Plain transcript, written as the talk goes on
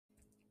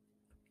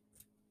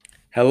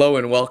Hello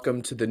and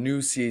welcome to the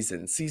new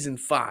season, season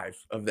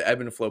 5 of the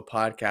Ebb and Flow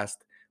podcast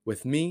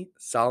with me,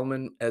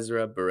 Solomon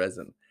Ezra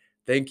Berezin.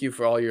 Thank you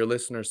for all your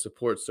listener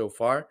support so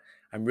far.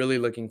 I'm really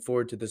looking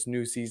forward to this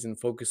new season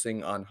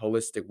focusing on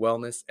holistic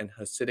wellness and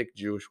Hasidic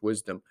Jewish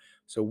wisdom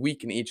so we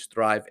can each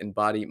thrive in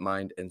body,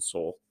 mind, and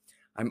soul.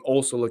 I'm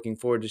also looking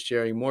forward to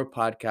sharing more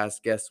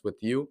podcast guests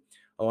with you,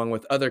 along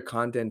with other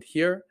content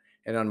here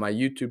and on my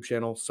YouTube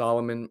channel,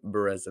 Solomon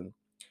Berezin.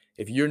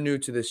 If you're new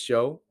to this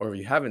show or if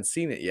you haven't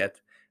seen it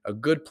yet, a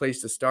good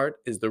place to start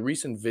is the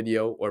recent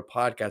video or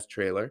podcast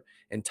trailer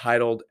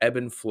entitled Ebb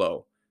and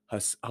Flow,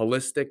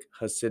 Holistic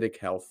Hasidic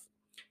Health.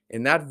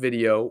 In that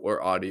video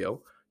or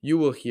audio, you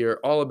will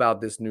hear all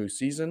about this new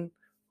season,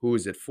 who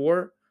is it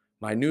for,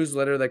 my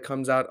newsletter that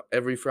comes out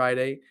every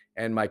Friday,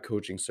 and my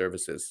coaching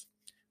services.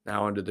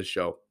 Now onto the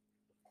show.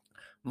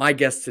 My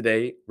guest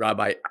today,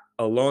 Rabbi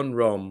Alon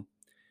Rom,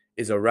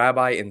 is a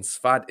rabbi in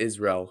Sfat,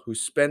 Israel, who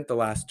spent the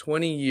last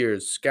 20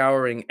 years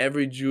scouring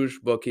every Jewish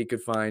book he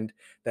could find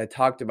that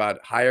talked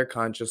about higher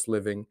conscious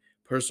living,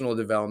 personal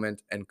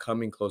development, and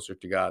coming closer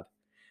to God.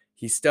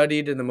 He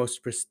studied in the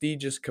most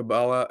prestigious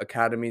Kabbalah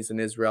academies in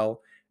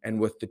Israel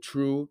and with the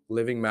true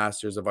living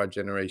masters of our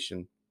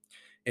generation.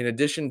 In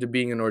addition to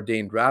being an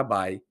ordained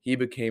rabbi, he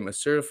became a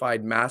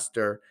certified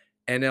master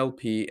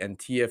NLP and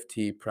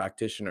TFT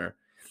practitioner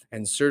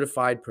and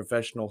certified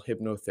professional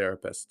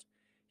hypnotherapist.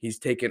 He's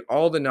taken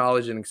all the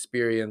knowledge and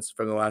experience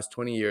from the last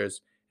 20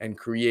 years and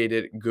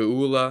created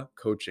Geula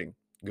Coaching.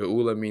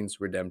 Geula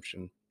means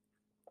redemption.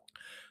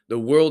 The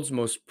world's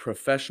most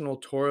professional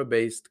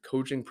Torah-based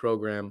coaching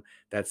program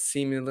that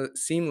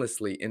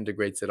seamlessly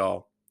integrates it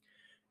all.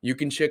 You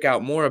can check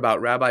out more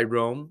about Rabbi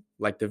Rom,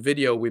 like the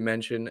video we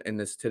mentioned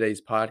in today's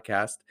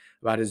podcast,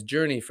 about his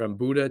journey from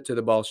Buddha to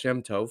the Baal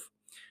Shem Tov,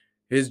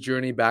 his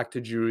journey back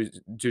to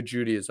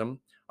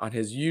Judaism, on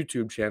his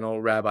YouTube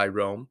channel, Rabbi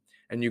Rom,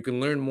 and you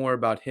can learn more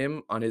about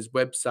him on his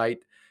website,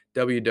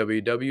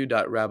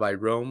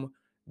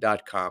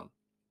 www.rabbirom.com.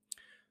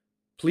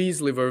 Please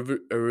leave a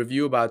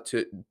review about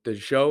the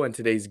show and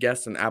today's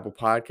guest on Apple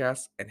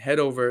Podcasts, and head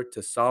over to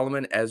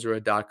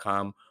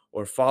solomonezra.com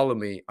or follow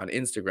me on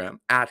Instagram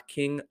at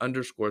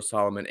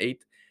king_Solomon8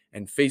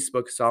 and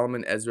Facebook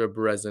Solomon Ezra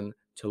Berezin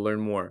to learn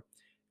more.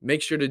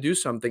 Make sure to do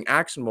something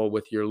actionable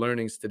with your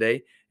learnings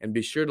today, and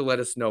be sure to let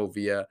us know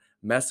via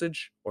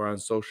message or on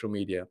social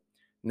media.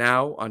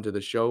 Now, onto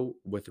the show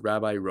with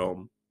Rabbi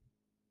Rom.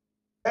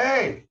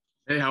 Hey.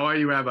 Hey, how are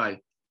you, Rabbi?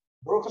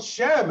 Baruch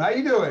Hashem, how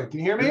you doing? Can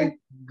you hear me?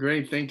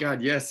 Great, thank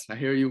God. Yes, I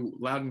hear you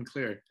loud and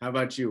clear. How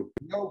about you?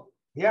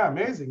 Yeah,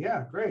 amazing.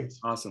 Yeah, great.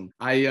 Awesome.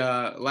 I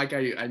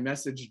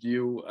messaged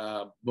you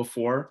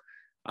before.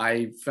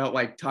 I felt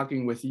like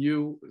talking with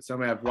you.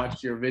 I've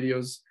watched your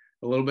videos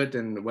a little bit,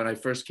 and when I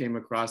first came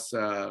across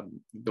the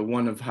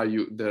one of how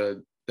you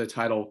the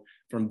title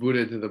From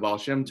Buddha to the Baal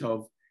Shem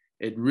Tov,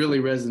 it really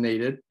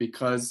resonated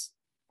because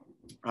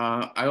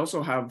I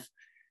also have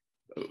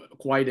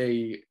quite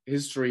a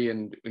history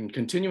and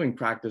continuing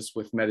practice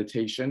with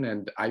meditation,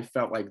 and I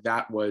felt like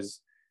that was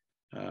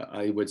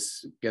I would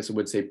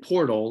say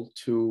portal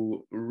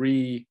to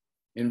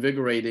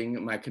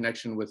reinvigorating my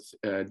connection with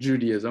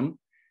Judaism.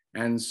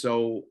 And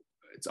so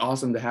it's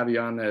awesome to have you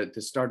on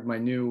to start my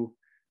new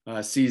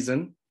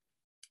season.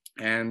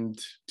 And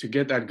to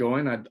get that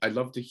going, I'd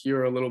love to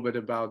hear a little bit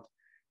about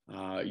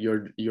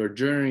your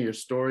journey, your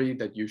story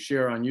that you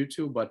share on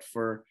YouTube. But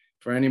for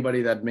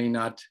anybody that may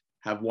not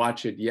have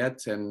watched it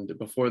yet, and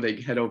before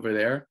they head over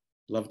there,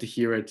 love to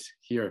hear it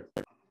here.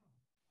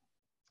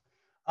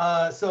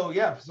 So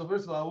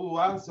first of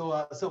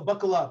all, so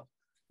buckle up.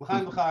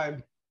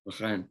 L'chaim.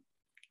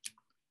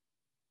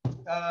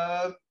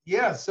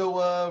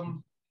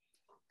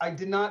 I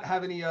did not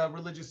have any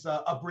religious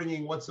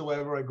upbringing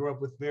whatsoever. I grew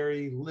up with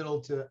very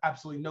little to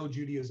absolutely no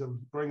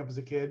Judaism growing up as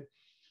a kid.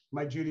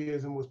 My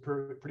Judaism was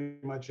pretty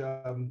much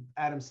Adam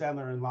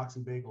Sandler and Lox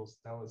and Bagels.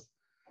 That was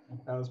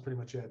pretty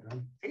much it. Right?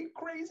 8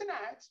 crazy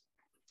nights.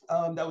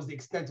 That was the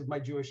extent of my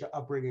Jewish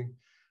upbringing.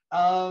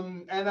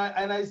 And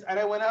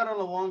I went out on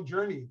a long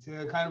journey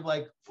to kind of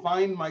like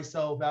find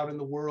myself out in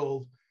the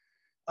world.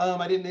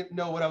 I didn't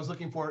know what I was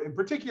looking for in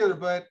particular,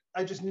 but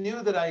I just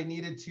knew that I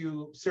needed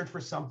to search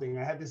for something.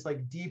 I had this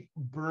like deep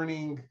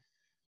burning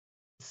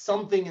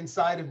something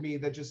inside of me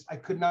that just, I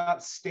could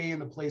not stay in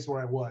the place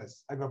where I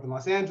was. I grew up in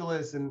Los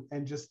Angeles and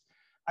just,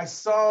 I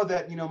saw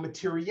that,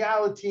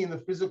 materiality and the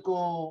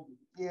physical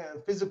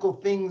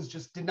things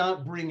just did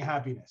not bring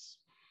happiness.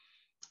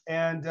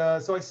 And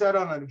so I set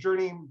out on a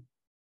journey,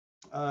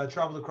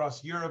 traveled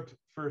across Europe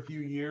for a few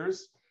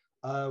years.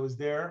 I was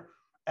there.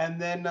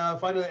 And then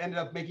finally ended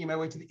up making my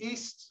way to the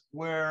East,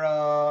 where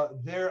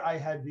there I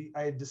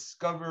had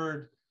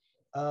discovered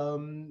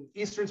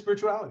Eastern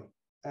spirituality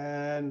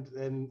and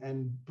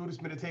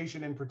Buddhist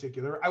meditation in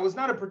particular. I was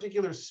not a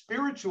particular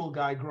spiritual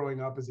guy growing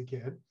up as a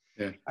kid.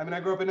 Yeah. I mean, I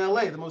grew up in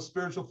LA. The most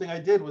spiritual thing I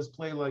did was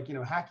play like,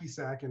 hacky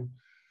sack and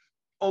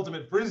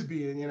ultimate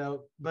frisbee, and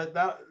but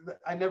that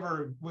I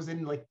never was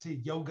in like to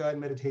yoga and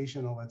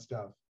meditation, all that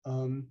stuff.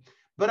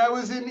 But I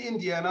was in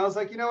India and I was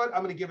like, you know what,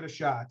 I'm going to give it a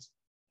shot.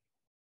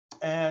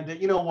 And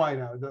you know why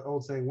now? The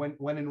old saying,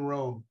 when in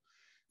Rome.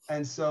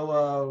 And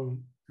so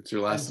It's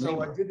your last name.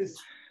 I did this.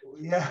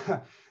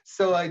 Yeah.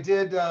 So I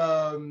did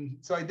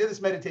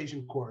this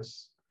meditation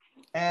course,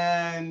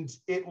 and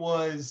it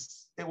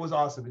was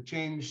awesome. It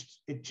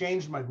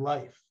changed my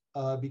life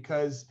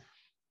because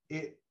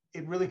it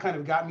really kind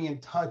of got me in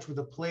touch with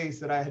a place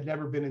that I had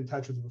never been in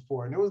touch with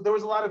before. And there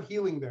was a lot of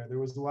healing there. There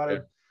was a lot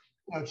of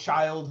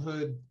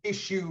childhood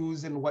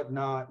issues and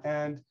whatnot.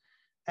 And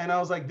I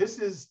was like, this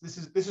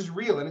is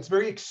real, and it's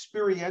very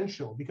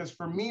experiential, because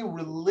for me,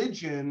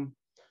 religion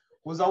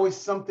was always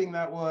something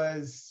that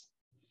was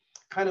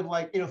kind of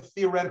like,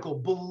 theoretical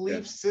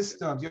belief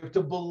systems. You have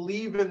to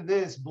believe in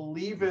this,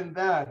 believe in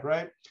that,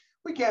 right?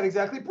 We can't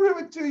exactly prove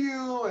it to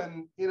you,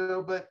 and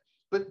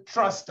but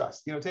trust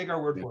us, take our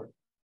word for it.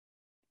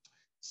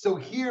 So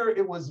here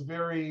it was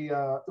very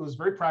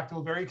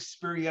practical, very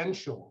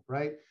experiential,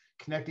 right?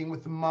 Connecting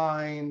with the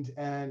mind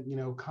and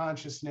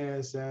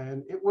consciousness,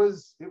 and it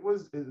was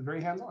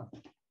very hands-on.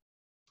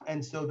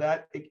 And so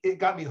that it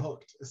got me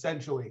hooked,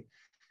 essentially.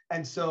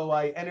 And so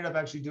I ended up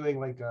actually doing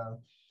like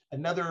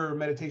another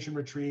meditation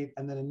retreat,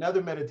 and then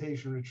another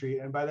meditation retreat.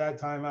 And by that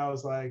time I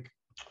was like,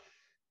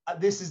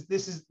 this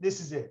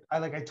is it.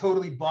 I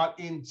totally bought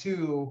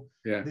into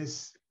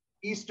this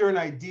Eastern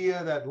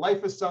idea that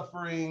life is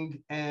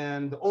suffering,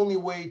 and the only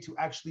way to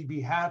actually be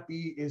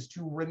happy is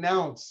to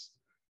renounce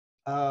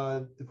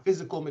the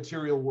physical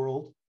material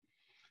world.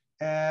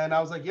 And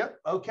I was like, yep,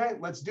 okay,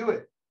 let's do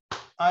it.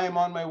 I am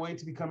on my way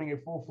to becoming a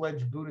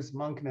full-fledged Buddhist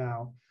monk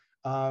now.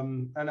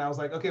 And I was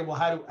like, okay, well,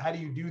 how do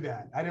you do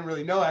that? I didn't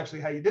really know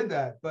actually how you did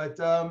that, but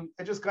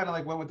I just kind of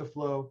like went with the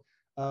flow.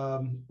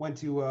 Went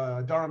to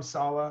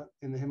Dharamsala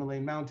in the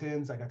Himalayan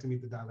mountains. I got to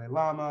meet the Dalai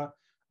Lama.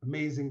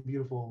 Amazing,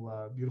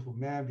 beautiful, beautiful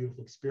man,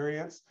 beautiful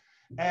experience.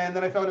 And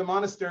then I found a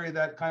monastery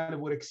that kind of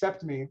would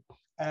accept me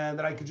and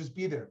that I could just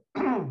be there.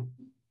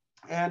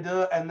 And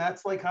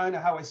that's like kind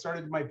of how I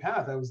started my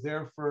path. I was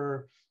there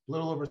for a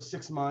little over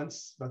 6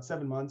 months, about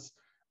 7 months,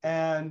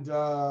 and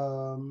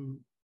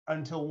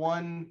until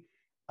one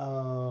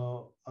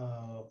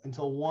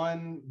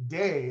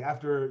day,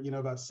 after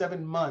about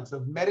 7 months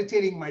of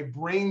meditating my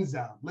brains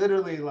out,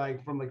 literally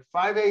like from like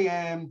 5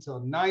 a.m. till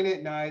 9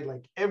 at night,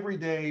 like every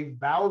day,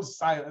 vow of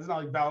silence. It's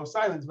not like vow of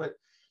silence, but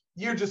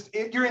you're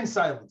in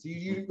silence.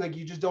 You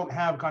just don't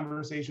have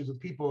conversations with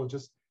people.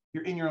 Just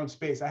you're in your own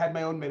space. I had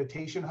my own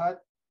meditation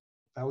hut.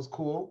 That was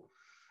cool.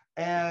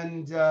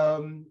 And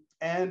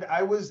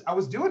I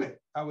was doing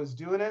it.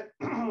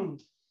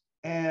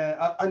 And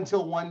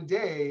until one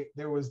day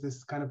there was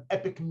this kind of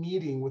epic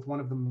meeting with one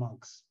of the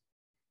monks,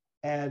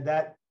 and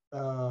that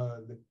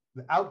the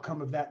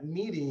outcome of that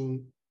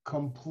meeting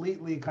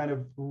completely kind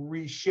of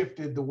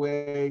reshifted the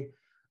way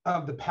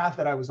the path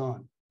that I was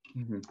on.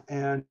 Mm-hmm.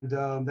 And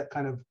that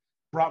kind of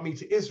brought me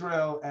to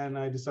Israel, and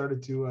I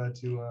decided to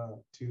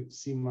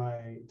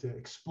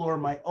explore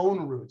my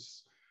own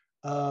roots.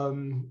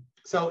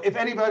 So if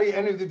any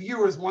of the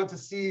viewers want to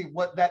see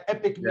what that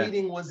epic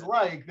meeting was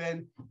like,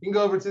 then you can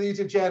go over to the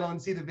YouTube channel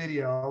and see the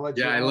video. I'll let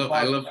you. I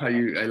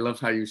love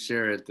how you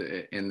share it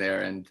in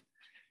there, and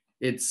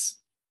it's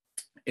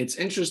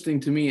interesting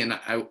to me, and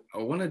I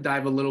want to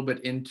dive a little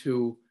bit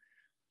into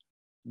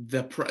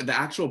the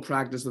actual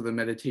practice of the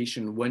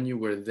meditation when you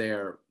were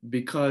there,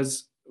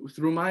 because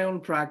through my own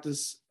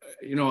practice,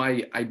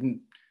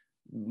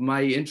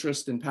 my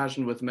interest and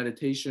passion with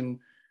meditation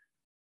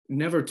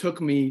never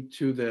took me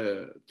to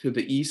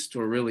the East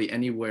or really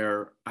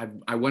anywhere.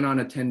 I went on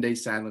a 10-day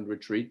silent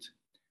retreat.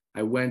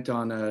 I went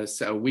on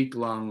a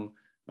week-long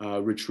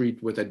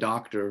retreat with a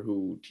doctor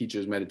who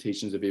teaches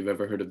meditations, if you've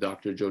ever heard of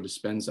Dr. Joe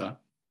Dispenza.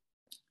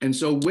 And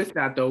so with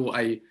that, though,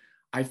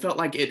 I felt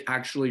like it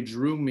actually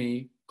drew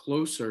me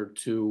closer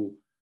to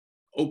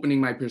opening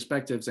my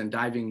perspectives and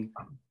diving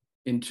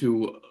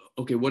into,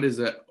 okay, what is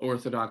an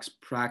Orthodox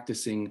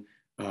practicing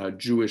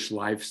Jewish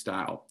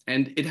lifestyle?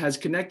 And it has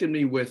connected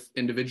me with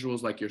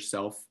individuals like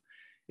yourself.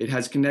 It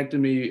has connected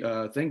me,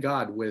 thank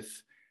God,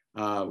 with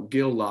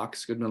Gil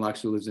Laux, Goodman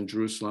Laux, who lives in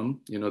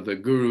Jerusalem, the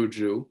guru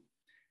Jew.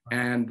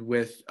 And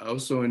with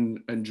also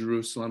in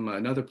Jerusalem,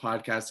 another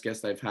podcast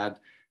guest I've had,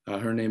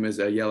 her name is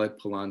Ayelet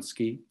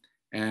Polanski,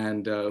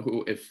 and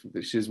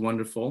she's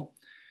wonderful.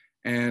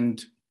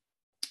 And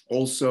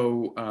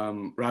also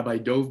Rabbi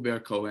Dov Ber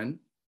Cohen.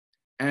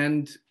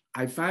 And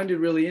I found it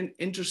really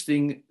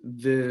interesting.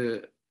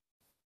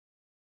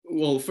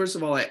 Well, first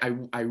of all,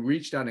 I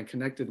reached out and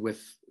connected with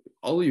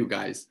all you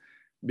guys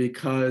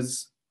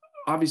because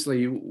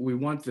obviously we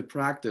want the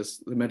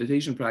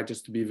meditation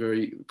practice to be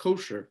very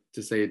kosher,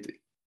 to say it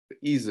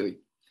easily.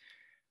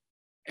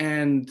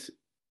 And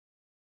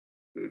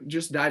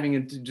just diving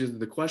into just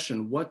the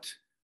question, what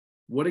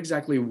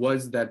exactly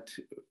was that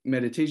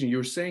meditation? You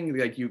were saying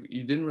like you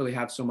didn't really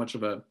have so much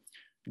of a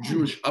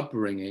Jewish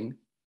upbringing.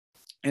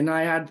 And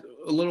I had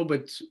a little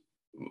bit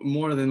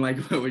more than like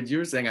what you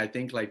were saying, I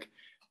think like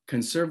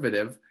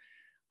conservative.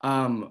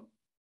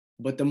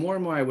 But the more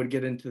and more I would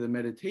get into the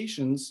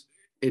meditations,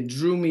 it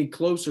drew me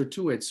closer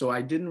to it. So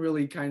I didn't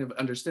really kind of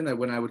understand that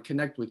when I would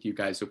connect with you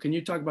guys. So can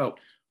you talk about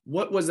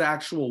what was the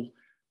actual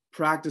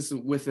practice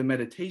with the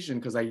meditation,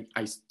 because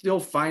I still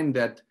find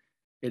that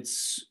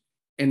it's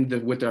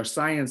with our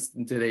science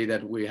today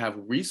that we have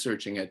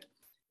researching it,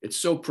 it's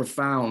so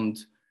profound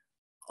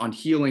on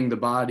healing the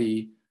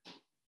body,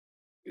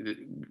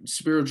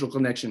 spiritual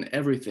connection,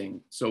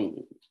 everything.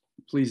 So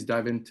please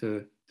dive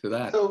into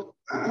that. So,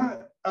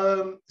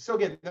 so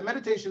again, the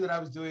meditation that I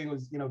was doing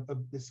was,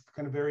 this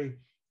kind of very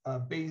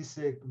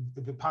basic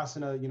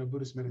Vipassana,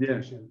 Buddhist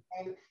meditation.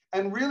 Yeah.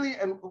 And really,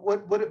 and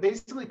what it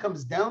basically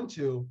comes down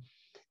to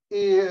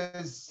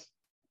is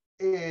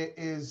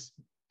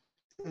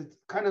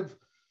kind of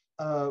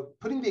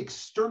putting the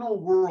external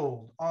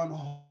world on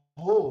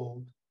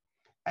hold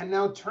and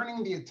now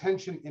turning the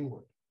attention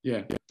inward.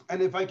 Yeah.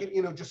 And if I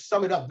can, just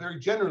sum it up very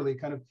generally,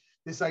 kind of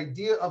this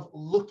idea of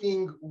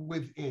looking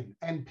within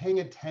and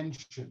paying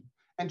attention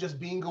and just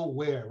being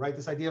aware, right?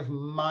 This idea of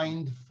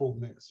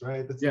mindfulness,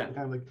 right? That's kind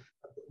of like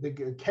the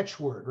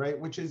catchword, right?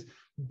 Which is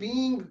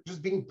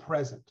just being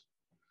present.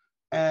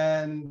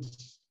 And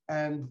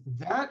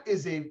that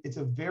is it's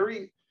a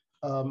very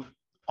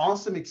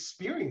awesome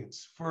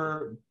experience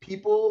for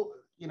people,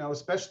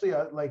 especially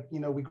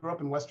we grew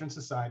up in Western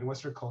society,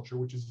 Western culture,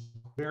 which is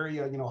very,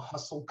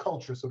 hustle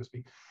culture, so to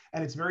speak.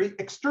 And it's very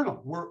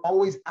external. We're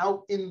always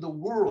out in the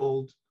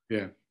world.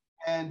 Yeah.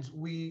 And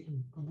we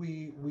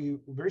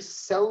very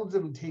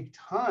seldom take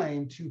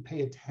time to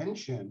pay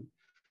attention,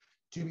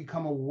 to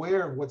become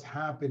aware of what's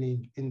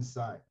happening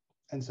inside.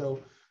 And so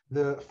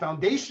the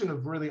foundation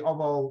of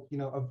all,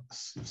 of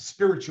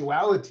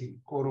spirituality,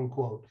 quote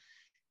unquote,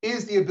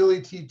 is the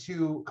ability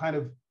to kind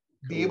of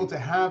be able to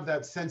have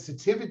that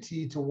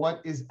sensitivity to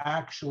what is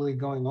actually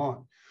going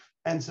on.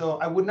 And so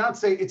I would not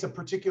say it's a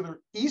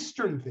particular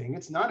Eastern thing.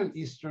 It's not an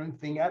Eastern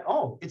thing at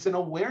all. It's an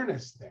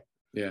awareness thing.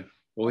 Yeah.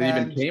 Well, it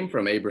even came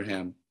from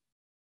Abraham.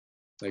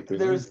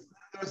 There's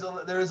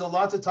a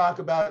lot to talk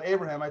about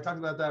Abraham. I talked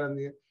about that on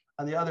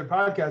the other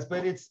podcast,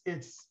 but it's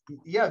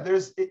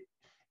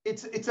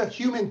a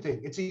human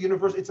thing. It's a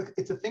universe.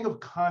 It's a thing of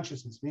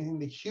consciousness, meaning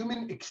the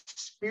human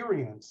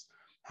experience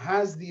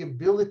has the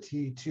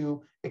ability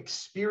to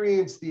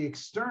experience the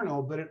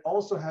external, but it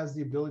also has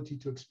the ability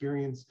to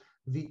experience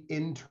the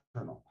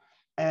internal.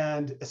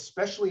 And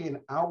especially in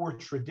our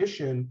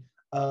tradition,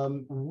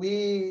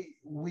 we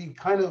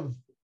kind of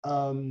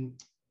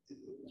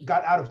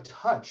got out of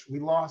touch. We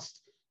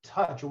lost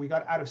touch, or we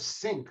got out of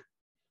sync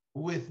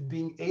with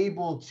being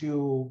able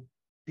to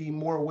be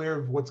more aware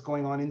of what's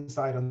going on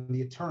inside, on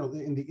the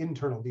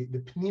internal,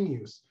 the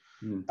pneumius.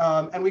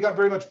 And we got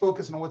very much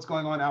focused on what's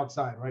going on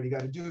outside, right? You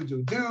got to do,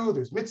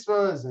 there's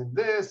mitzvahs and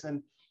this,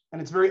 and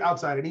it's very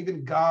outside. And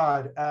even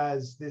God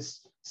as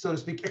this, so to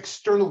speak,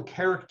 external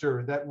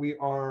character that we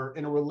are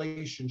in a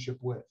relationship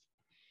with.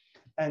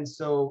 And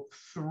so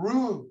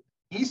through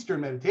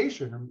Eastern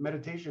meditation, or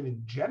meditation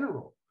in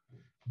general,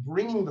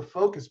 bringing the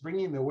focus,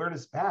 bringing the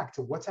awareness back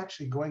to what's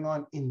actually going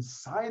on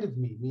inside of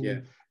me,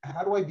 meaning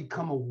how do I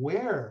become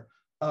aware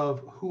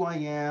of who I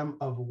am,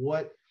 of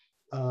what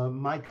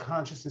my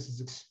consciousness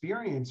is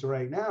experiencing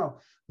right now,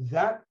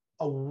 that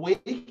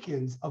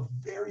awakens a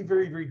very,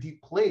 very, very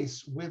deep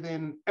place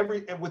within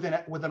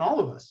all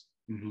of us,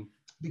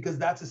 because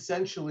that's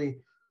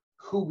essentially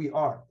who we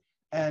are.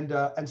 And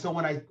so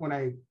when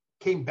I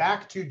came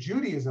back to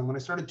Judaism, when I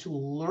started to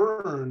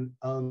learn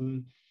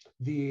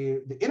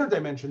the inner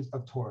dimensions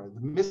of Torah,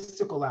 the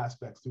mystical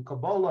aspects through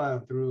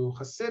Kabbalah, through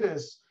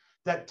Hasidus,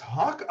 that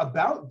talk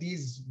about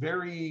these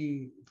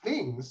very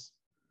things,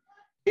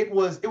 it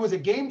was a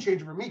game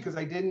changer for me, because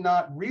I did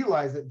not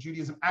realize that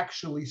Judaism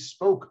actually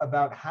spoke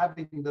about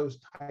having those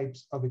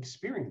types of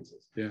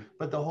experiences. Yeah.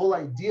 But the whole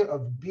idea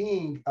of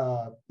being,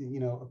 pnimi,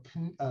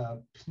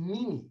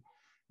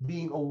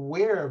 being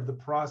aware of the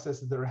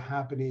processes that are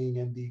happening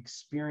and the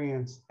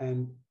experience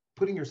and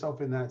putting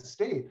yourself in that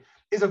state,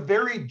 is a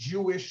very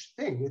Jewish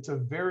thing. It's a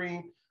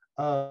very,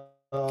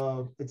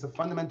 it's a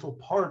fundamental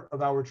part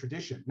of our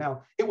tradition.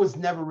 Now, it was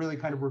never really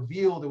kind of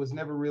revealed. It was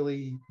never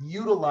really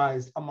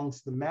utilized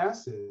amongst the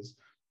masses.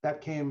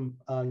 That came,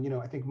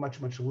 I think much,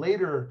 much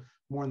later,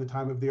 more in the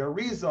time of the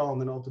Arizal,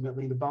 and then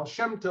ultimately the Baal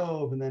Shem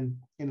Tov, and then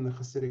in the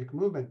Hasidic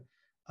movement.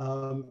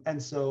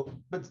 And so,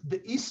 but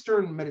the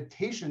Eastern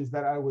meditations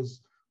that I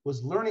was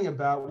learning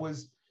about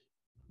was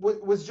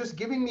just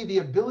giving me the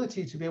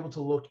ability to be able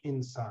to look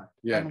inside.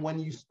 Yeah. And when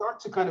you start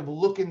to kind of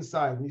look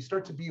inside, when you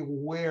start to be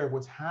aware of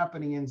what's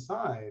happening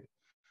inside,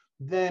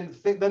 then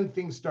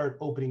things start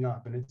opening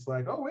up, and it's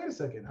like, oh, wait a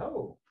second,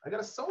 oh, I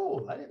got a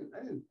soul.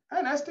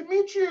 Nice to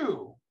meet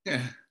you.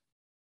 Yeah.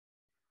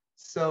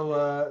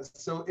 So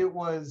it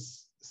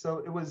was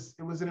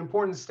an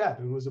important step.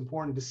 It was an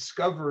important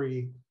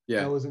discovery.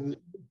 Yeah. It was an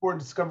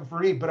important discovery for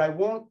me,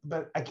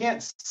 but I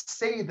can't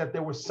say that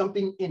there was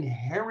something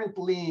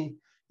inherently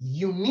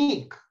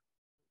unique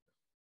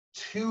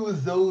to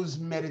those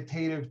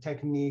meditative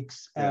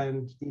techniques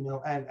and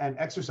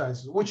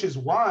exercises, which is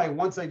why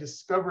once I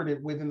discovered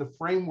it within the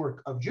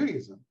framework of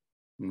Judaism,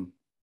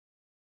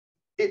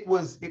 it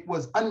was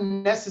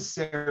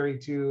unnecessary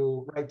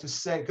to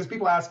say, because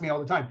people ask me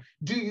all the time,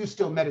 do you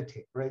still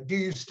meditate, right? Do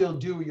you still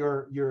do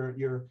your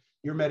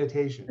your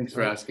meditation. Thanks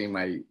for Right. asking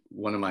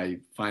one of my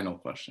final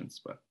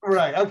questions, but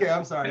Right. Okay.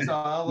 I'm sorry.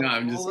 So no,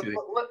 I'm just kidding.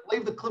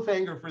 leave the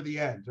cliffhanger for the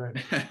end.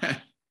 Right.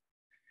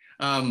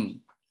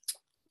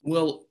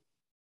 Well,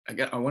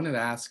 I wanted to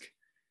ask,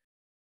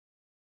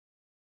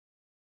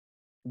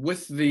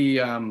 with the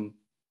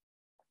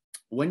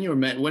when you're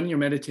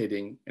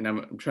meditating, and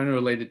I'm trying to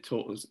relate it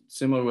to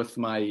similar with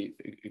my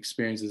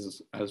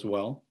experiences as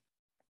well.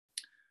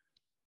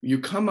 You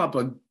come up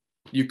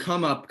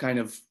kind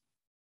of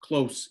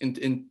close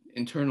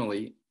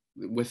internally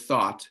with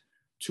thought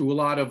to a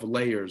lot of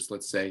layers.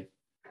 Let's say,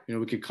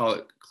 we could call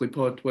it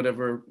klipot,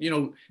 whatever,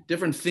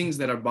 different things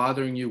that are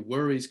bothering you,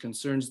 worries,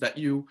 concerns that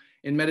you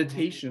in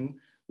meditation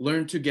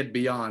learn to get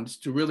beyond,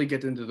 to really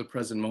get into the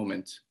present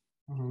moment.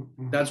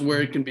 That's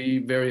where it can be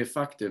very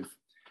effective.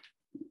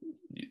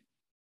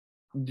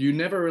 You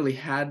never really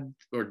had,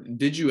 or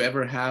did you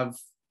ever have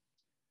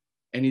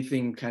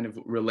anything kind of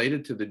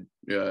related to the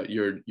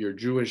your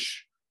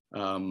Jewish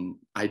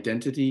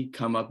identity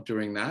come up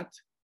during that?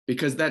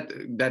 Because that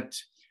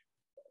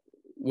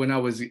when I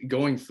was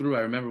going through, I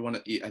remember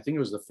I think it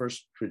was the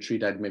first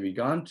retreat I'd maybe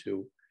gone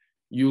to,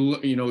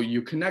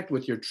 you connect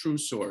with your true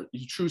source,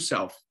 your true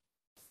self.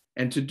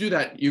 And to do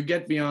that, you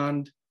get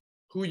beyond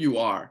who you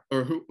are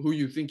or who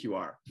you think you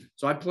are.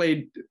 So I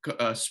played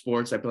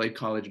sports, I played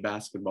college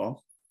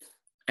basketball.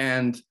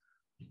 And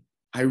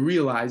I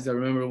realized, I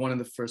remember one of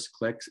the first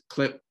clicks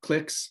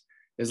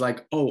is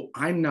like, oh,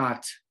 I am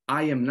not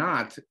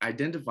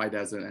identified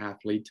as an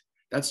athlete.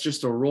 That's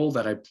just a role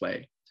that I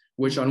play,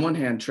 which on one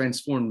hand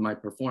transformed my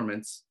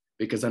performance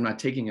because I'm not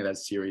taking it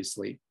as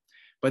seriously.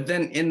 But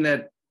then in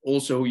that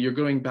also, you're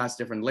going past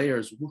different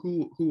layers.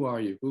 Who are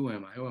you? Who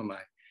am I? Who am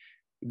I?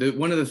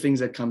 One of the things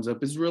that comes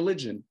up is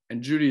religion,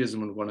 and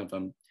Judaism is one of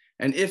them.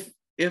 And if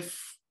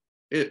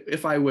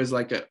I was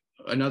like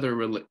another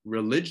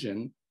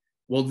religion,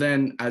 well,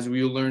 then as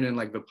we learn in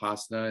like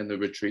Vipassana and the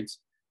retreats,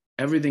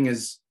 everything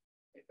is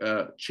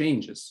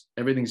changes.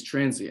 Everything's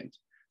transient.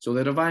 So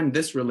that if I'm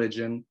this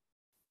religion,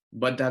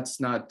 but that's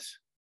not,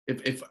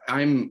 if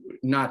I'm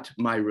not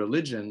my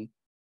religion,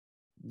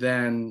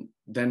 then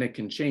it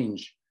can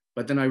change.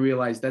 But then I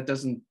realized that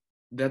doesn't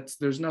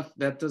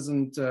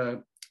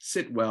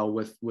sit well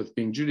with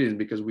being Judaism,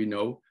 because we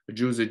know a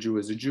Jew is a Jew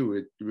is a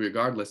Jew,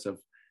 regardless of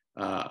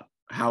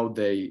how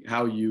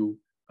you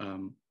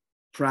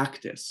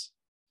practice.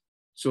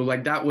 So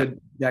like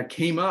that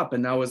came up,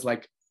 and that was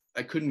like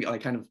I couldn't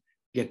like kind of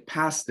get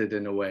past it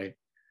in a way.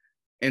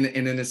 And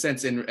in a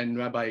sense, in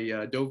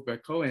Rabbi Dov Ber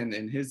Cohen,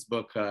 in his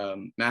book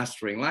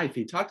Mastering Life,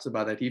 he talks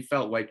about that. He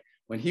felt like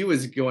when he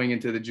was going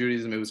into the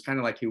Judaism, it was kind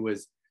of like he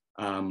was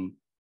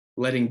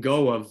letting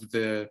go of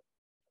the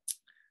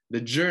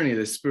journey,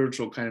 the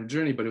spiritual kind of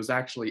journey, but it was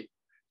actually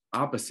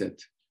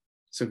opposite.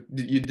 So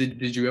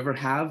did you ever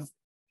have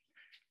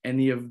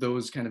any of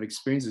those kind of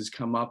experiences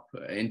come up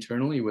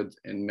internally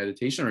in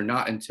meditation, or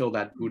not until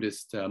that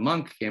Buddhist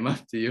monk came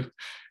up to you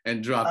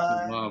and dropped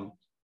the bomb?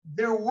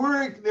 There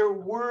were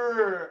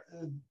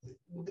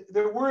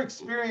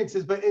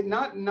experiences, but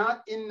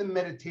not in the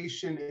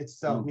meditation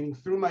itself. Meaning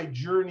through my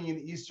journey in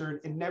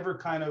Eastern, it never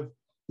kind of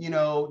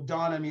dawned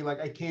on me like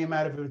I came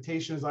out of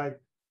meditation as like,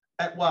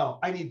 well,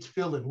 I need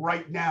tefillin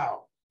right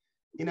now.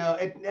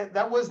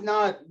 That was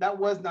not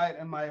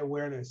in my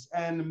awareness.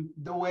 And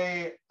the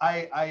way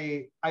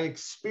I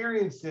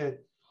experienced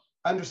it,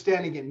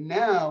 understanding it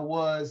now,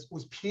 was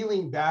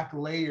peeling back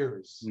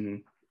layers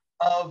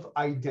of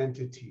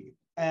identity.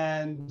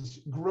 And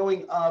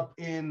growing up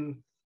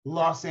in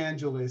Los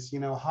Angeles,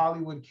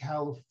 Hollywood,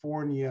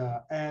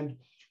 California, and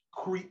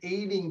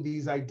creating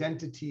these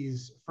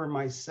identities for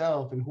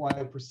myself and who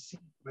I perceive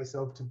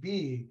myself to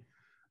be,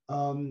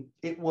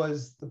 it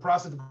was the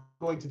process of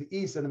going to the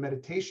East and the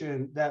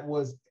meditation that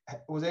was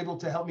able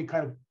to help me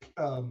kind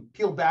of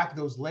peel back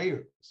those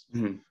layers.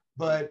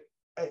 But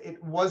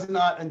it was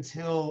not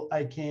until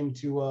I came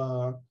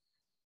to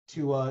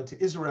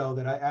Israel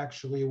that I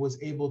actually was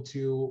able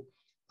to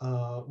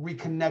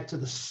reconnect to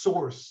the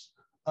source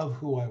of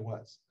who I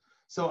was.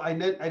 So I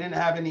didn't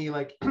have any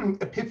like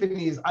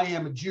epiphanies. I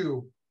am a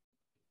Jew,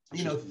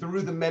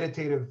 through the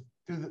meditative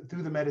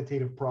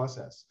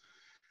process.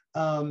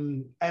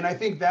 And I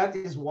think that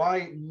is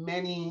why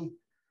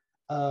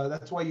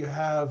that's why you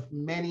have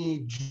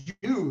many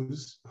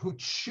Jews who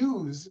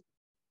choose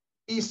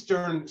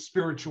Eastern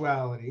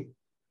spirituality.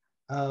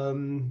 I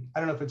don't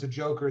know if it's a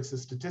joke or it's a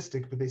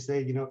statistic, but they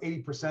say,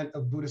 80%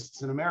 of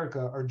Buddhists in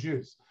America are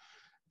Jews.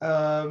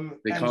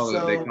 They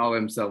call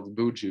themselves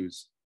Boo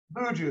Jews.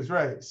 Boo Jews,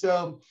 right?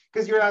 So,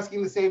 because you're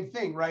asking the same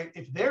thing, right?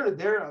 If they're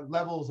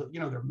levels of,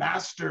 they're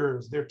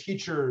masters, they're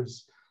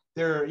teachers,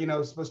 they're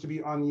supposed to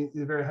be on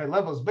the very high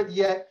levels, but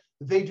yet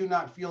they do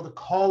not feel the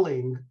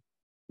calling.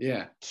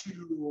 Yeah.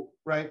 To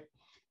right,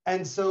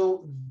 and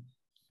so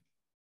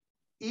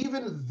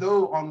even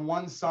though on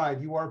one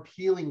side you are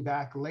peeling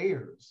back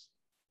layers,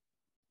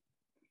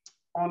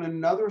 on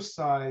another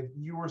side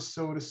you are,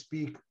 so to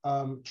speak,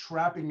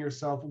 trapping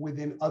yourself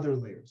within other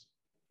layers.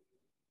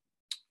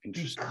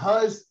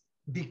 Because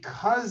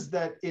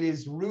that it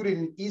is rooted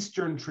in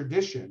Eastern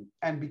tradition,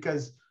 and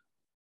because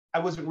I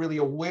wasn't really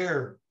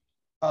aware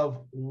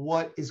of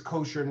what is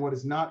kosher and what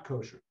is not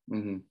kosher.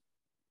 Mm-hmm.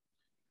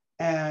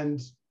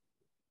 And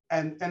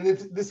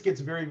this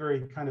gets very, very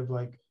kind of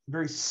like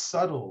very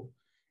subtle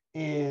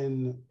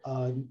in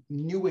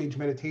New Age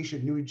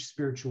meditation, New Age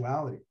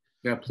spirituality.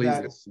 Yeah,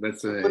 please.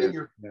 That's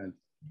you're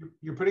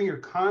putting your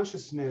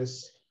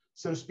consciousness,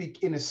 so to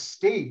speak, in a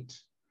state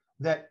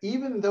that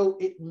even though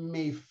it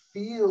may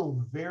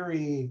feel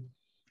very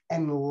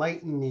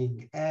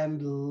enlightening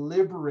and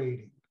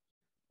liberating,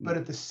 but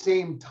at the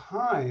same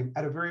time,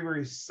 at a very,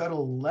 very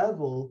subtle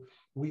level,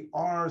 we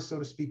are, so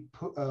to speak,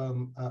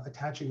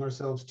 attaching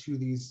ourselves to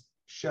these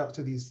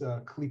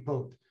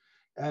klipot,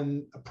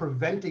 and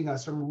preventing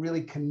us from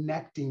really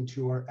connecting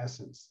to our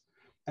essence.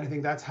 And I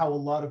think that's how a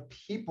lot of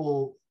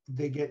people,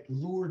 they get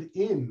lured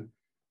in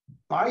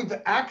by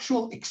the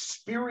actual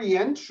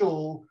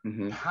experiential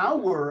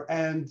power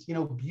and, you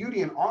know,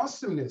 beauty and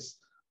awesomeness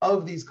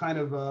of these kind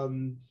of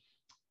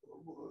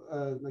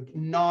like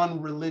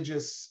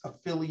non-religious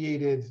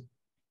affiliated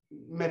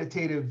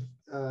meditative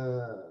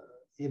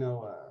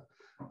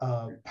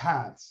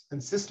paths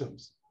and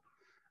systems.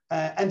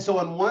 And so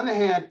on one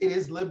hand, it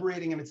is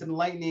liberating and it's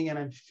enlightening, and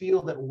I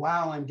feel that,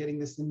 wow, I'm getting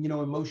this, you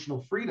know,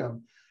 emotional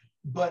freedom.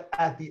 But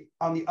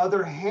on the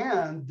other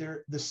hand,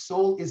 the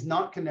soul is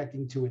not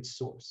connecting to its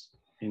source.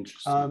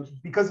 Interesting.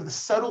 Because of the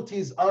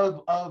subtleties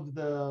of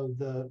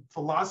the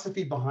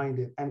philosophy behind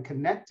it and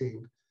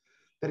connecting,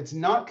 that it's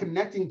not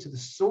connecting to the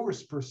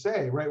source per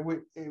se, right?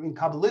 I mean,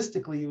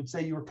 Kabbalistically, you would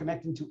say you were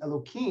connecting to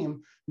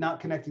Elohim, not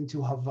connecting to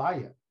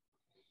Havaya.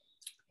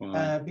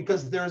 Wow.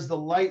 Because there's the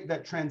light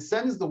that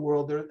transcends the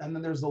world, and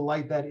then there's the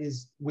light that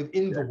is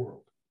within the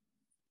world,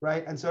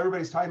 right? And so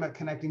everybody's talking about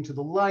connecting to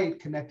the light,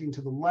 connecting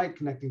to the light,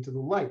 connecting to the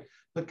light.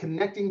 But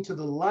connecting to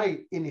the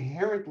light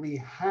inherently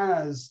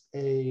has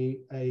a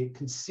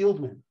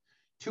concealment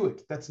to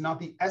it. That's not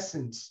the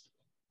essence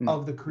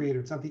of the creator.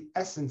 It's not the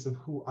essence of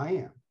who I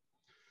am.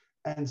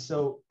 And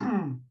so,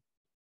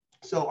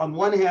 so on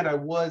one hand, I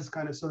was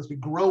kind of, so to speak,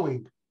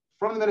 growing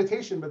from the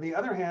meditation, but on the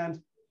other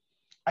hand,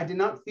 I did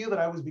not feel that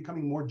I was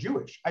becoming more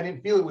Jewish. I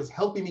didn't feel it was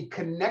helping me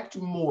connect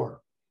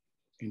more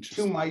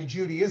to my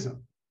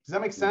Judaism. Does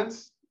that make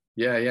sense?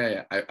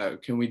 Yeah.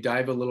 Can we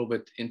dive a little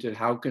bit into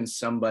how can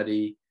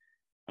somebody,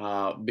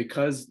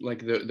 because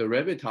like the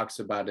Rebbe talks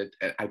about it,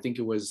 I think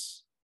it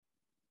was,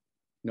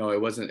 no, it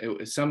wasn't. It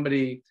was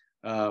somebody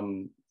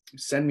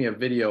send me a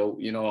video,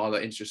 you know, all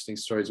the interesting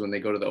stories when they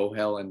go to the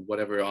Ohel and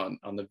whatever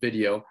on the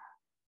video.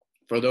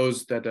 For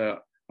those that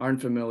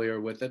aren't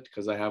familiar with it,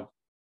 because I have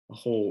a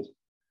whole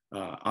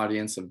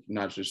audience of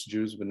not just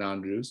Jews, but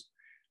non-Jews.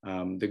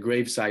 The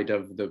gravesite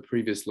of the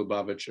previous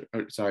Lubavitcher,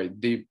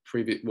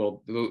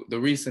 the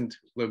recent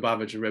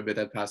Lubavitcher Rebbe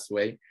that passed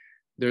away.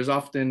 There's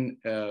often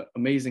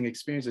amazing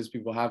experiences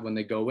people have when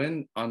they go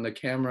in on the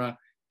camera.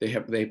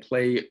 They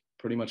play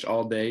pretty much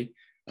all day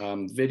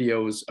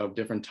videos of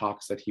different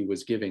talks that he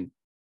was giving,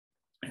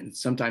 and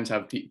sometimes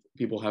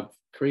people have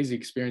crazy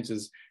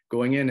experiences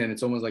going in, and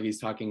it's almost like he's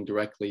talking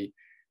directly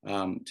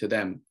to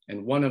them.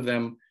 And one of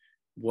them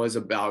was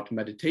about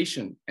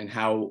meditation and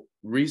how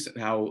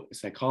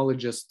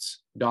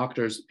psychologists,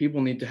 doctors,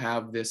 people need to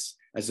have this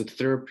as a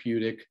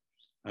therapeutic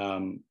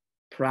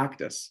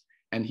practice.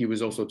 And he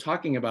was also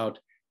talking about,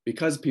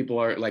 because people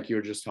are, like you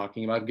were just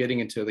talking about, getting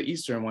into the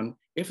Eastern one,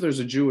 if there's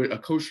a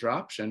kosher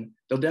option,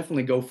 they'll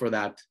definitely go for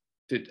that,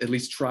 to at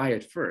least try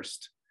it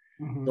first.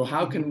 So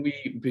how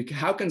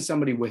can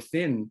somebody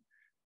within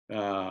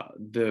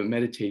the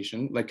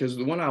meditation, like, because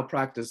the one I'll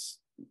practice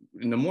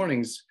in the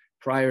mornings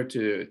prior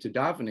to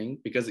davening,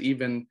 because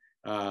even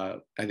I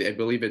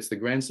believe it's the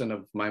grandson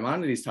of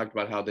Maimonides talked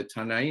about how the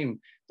Tanaim,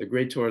 the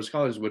great Torah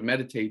scholars, would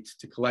meditate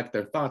to collect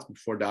their thoughts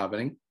before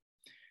davening.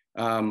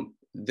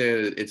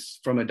 It's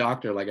from a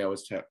doctor, like I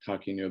was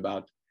talking to you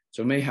about,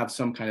 so it may have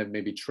some kind of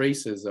maybe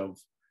traces of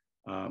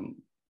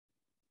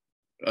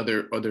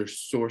other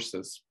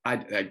sources.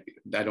 I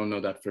don't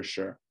know that for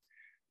sure,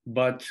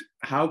 but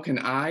how can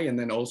I, and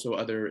then also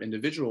other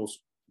individuals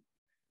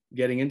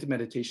getting into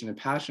meditation and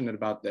passionate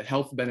about the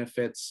health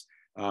benefits,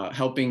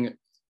 helping,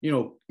 you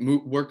know,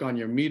 work on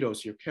your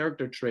midos, your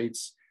character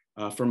traits,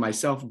 for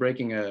myself,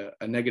 breaking a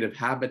negative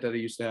habit that I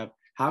used to have.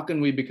 How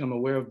can we become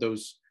aware of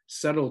those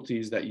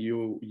subtleties that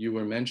you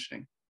were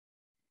mentioning?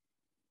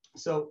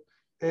 So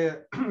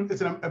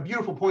it's a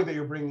beautiful point that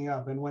you're bringing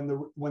up. And when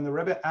the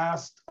Rebbe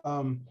asked,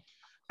 I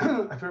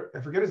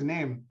forget his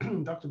name,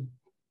 Dr.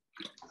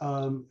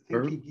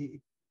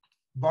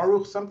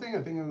 Baruch something,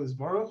 I think it was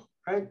Baruch,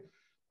 right?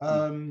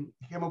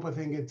 He came up with, I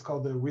think it's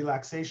called the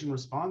relaxation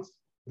response.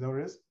 Is that what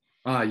it is?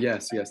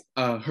 Yes.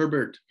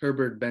 Herbert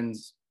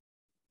Benz.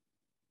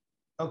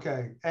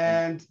 Okay,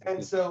 and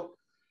so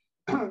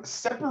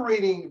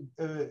separating,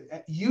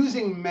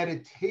 using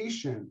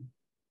meditation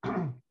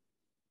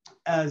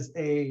as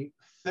a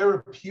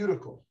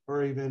therapeutical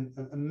or even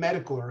a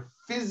medical or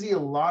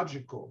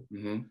physiological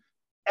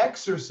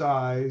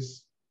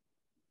exercise,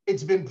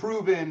 it's been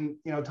proven,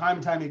 you know, time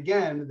and time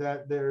again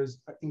that there's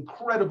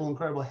incredible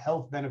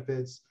health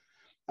benefits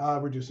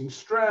reducing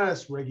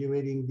stress,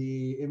 regulating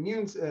the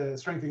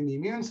strengthening the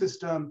immune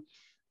system.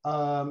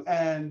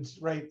 And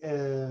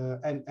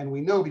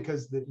we know,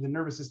 because the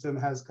nervous system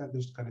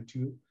there's kind of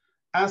two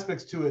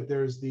aspects to it.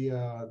 There's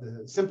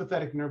the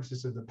sympathetic nervous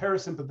system, the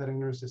parasympathetic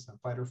nervous system,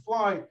 fight or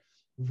flight,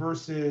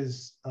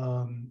 versus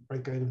kind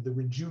of the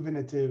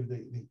rejuvenative,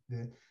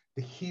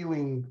 the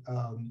healing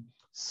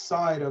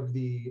side of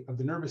the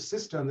nervous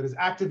system that is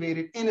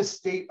activated in a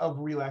state of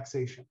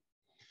relaxation.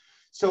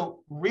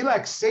 So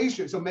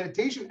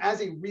meditation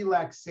as a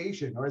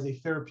relaxation or as a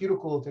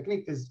therapeutical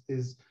technique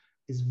is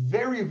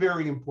very,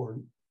 very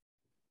important,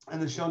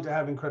 and is shown to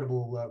have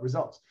incredible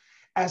results.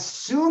 As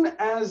soon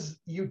as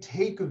you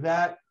take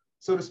that,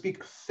 so to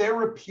speak,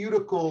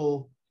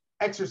 therapeutical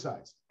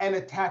exercise and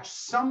attach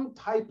some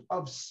type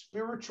of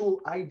spiritual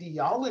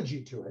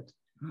ideology to it,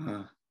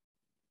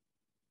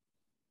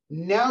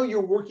 now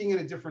you're working in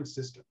a different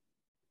system,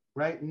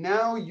 right?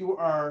 Now you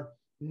are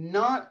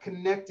not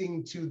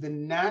connecting to the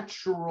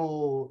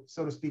natural,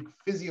 so to speak,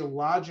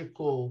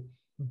 physiological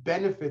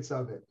benefits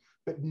of it,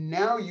 but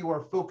now you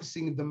are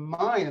focusing the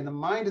mind, and the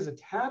mind is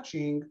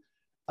attaching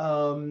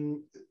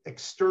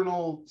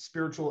external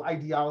spiritual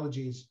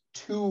ideologies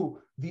to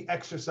the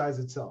exercise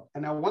itself.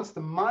 And now once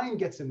the mind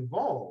gets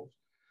involved,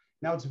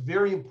 now it's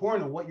very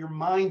important what your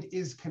mind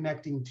is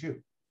connecting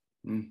to,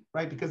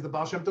 right? Because the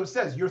Baal Shem Tov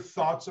says your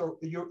thoughts are,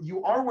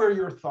 you are where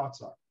your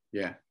thoughts are.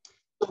 Yeah.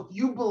 So if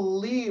you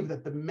believe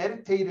that the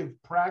meditative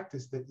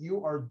practice that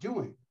you are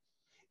doing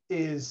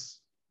is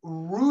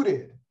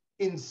rooted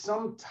in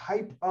some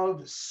type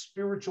of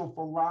spiritual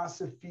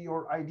philosophy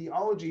or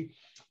ideology,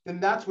 then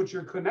that's what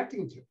you're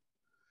connecting to.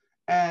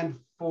 And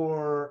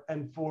for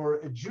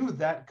a Jew,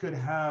 that could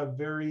have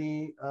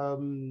very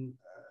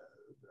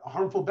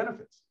harmful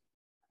benefits.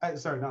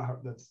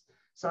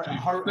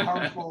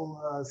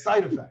 Harmful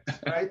side effects,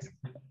 right?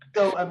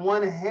 So on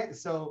one hand,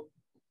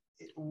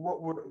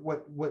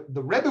 what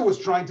the Rebbe was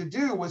trying to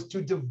do was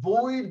to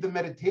devoid the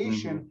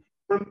meditation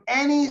from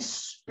any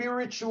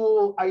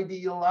spiritual,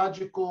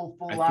 ideological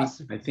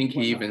philosophy. I think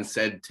he even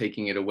said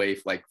taking it away,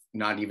 like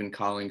not even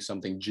calling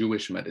something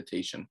Jewish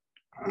meditation.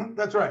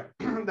 That's right.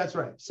 That's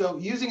right. So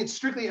using it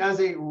strictly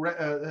as a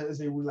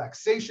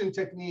relaxation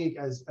technique,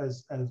 as a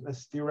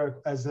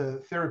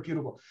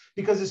therapeutical,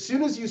 because as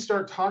soon as you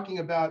start talking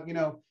about,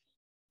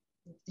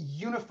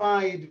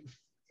 unified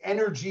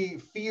energy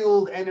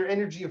field and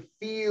energy of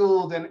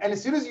field, and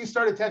as soon as you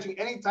start attaching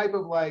any type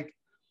of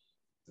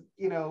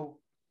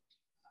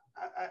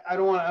I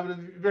don't want to, I'm going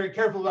to be very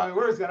careful about my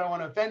words, I don't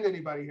want to offend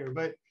anybody here,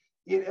 but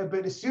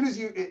as soon as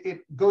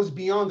it goes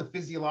beyond the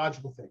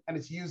physiological thing, and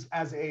it's used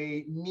as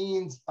a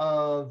means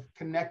of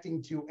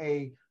connecting to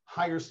a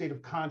higher state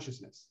of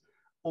consciousness,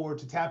 or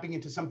to tapping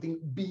into something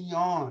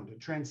beyond,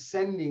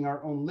 transcending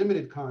our own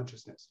limited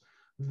consciousness,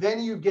 then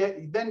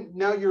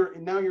now you're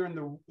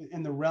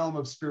in the realm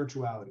of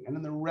spirituality. And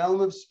in the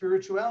realm of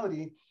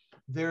spirituality,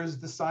 there's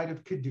the side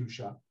of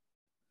Kedusha,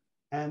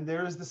 and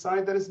there is the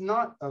side that is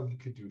not of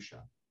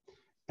Kedusha.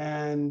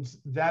 And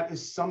that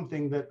is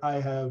something that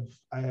I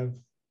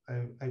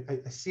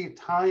see it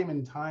time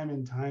and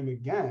time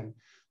again,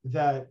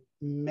 that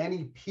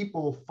many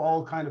people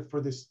fall kind of for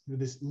this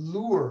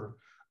lure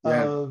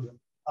of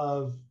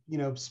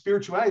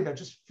spirituality that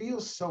just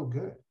feels so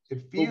good.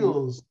 It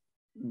feels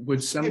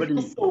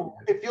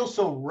it feels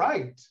so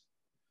right.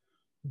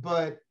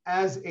 But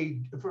as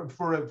for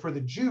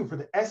the Jew, for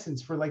the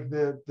essence, for like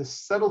the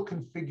subtle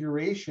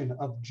configuration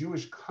of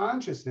Jewish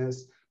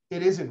consciousness,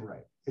 it isn't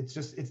right.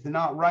 It's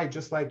not right.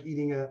 Just like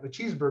eating a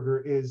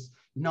cheeseburger is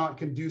not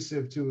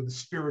conducive to the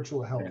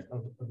spiritual health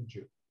of a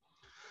Jew.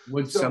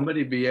 Would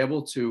somebody be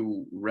able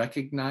to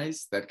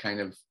recognize that kind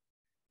of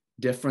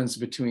difference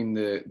between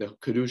the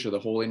Kedusha, the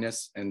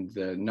holiness, and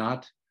the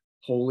not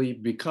holy?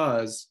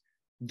 Because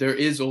there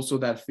is also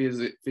that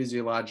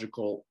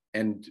physiological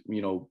and,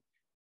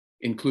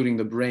 including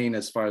the brain,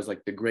 as far as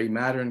like the gray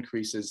matter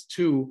increases,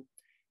 to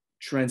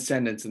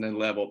transcendence and then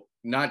level.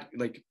 Not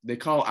like they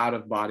call out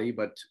of body,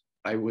 but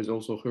I was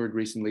also heard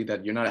recently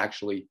that you're not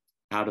actually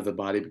out of the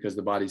body because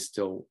the body's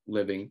still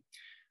living.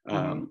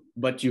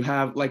 But you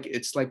have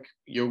it's like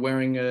you're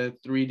wearing a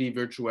 3D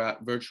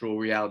virtual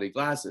reality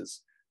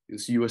glasses.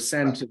 So you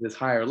ascend to this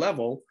higher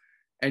level,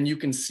 and you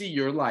can see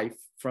your life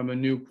from a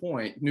new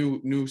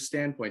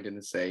standpoint, in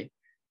a say.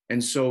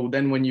 And so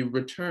then when you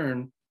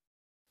return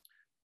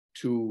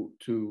to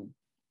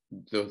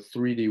the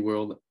 3D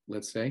world,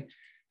 let's say,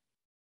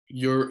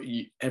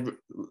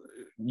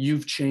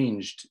 you've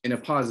changed in a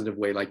positive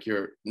way. Like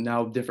you're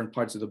now different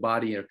parts of the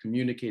body are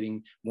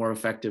communicating more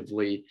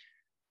effectively.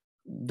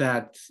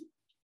 That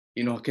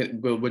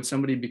would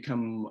somebody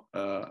become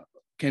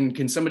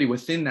can somebody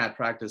within that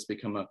practice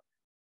become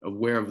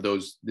aware of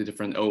the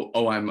different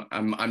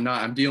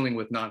I'm dealing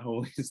with not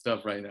holy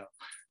stuff right now?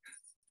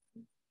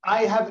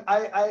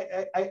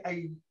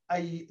 I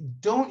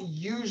don't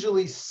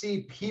usually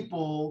see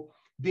people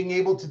being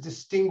able to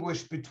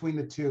distinguish between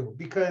the two,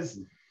 because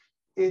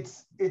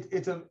it's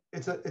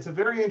a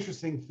very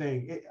interesting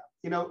thing.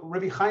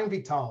 Rabbi Chaim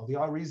Vital, the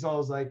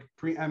Arizal's like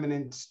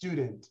preeminent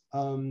student,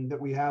 that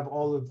we have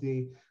all of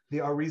the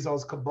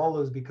Arizal's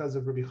Kabbalahs because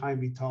of Rabbi Chaim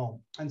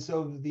Vital. And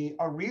so the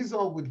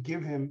Arizal would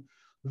give him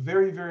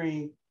very,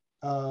 very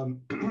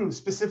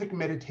specific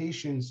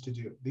meditations to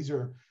do. These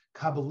are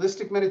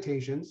Kabbalistic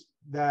meditations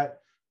that,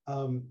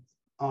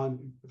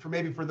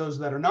 for those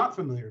that are not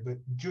familiar, but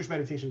Jewish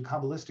meditation,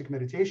 Kabbalistic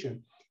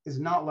meditation, is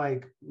not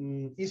like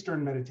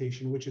Eastern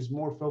meditation, which is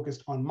more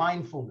focused on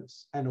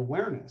mindfulness and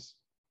awareness,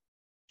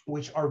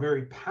 which are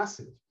very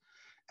passive.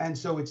 And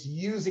so it's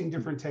using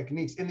different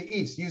techniques in the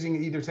East,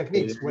 using either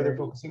techniques, whether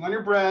focusing on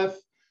your breath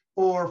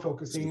or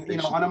focusing,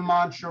 on a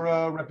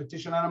mantra,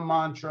 repetition on a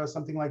mantra,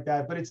 something like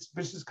that. But it's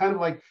just kind of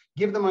like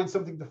give the mind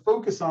something to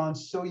focus on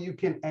so you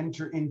can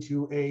enter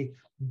into a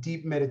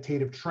deep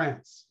meditative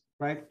trance,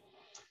 right?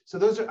 So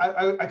those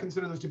are, I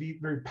consider those to be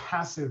very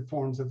passive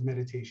forms of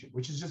meditation,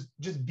 which is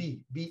just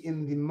be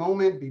in the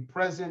moment, be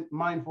present,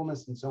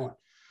 mindfulness, and so on.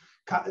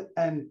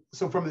 And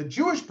so from the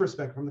Jewish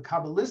perspective, from the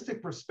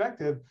Kabbalistic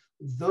perspective,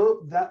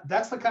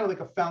 that's the kind of like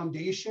a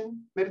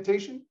foundation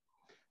meditation.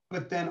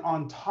 But then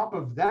on top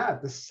of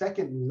that, the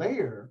second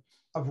layer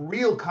of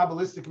real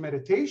Kabbalistic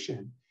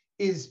meditation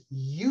is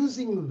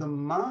using the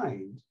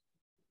mind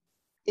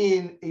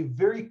in a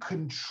very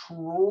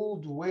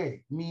controlled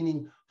way,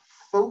 meaning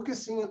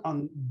focusing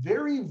on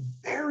very,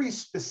 very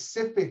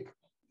specific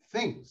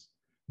things,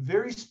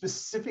 very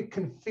specific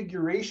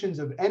configurations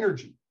of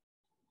energy,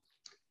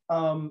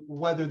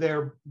 whether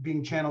they're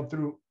being channeled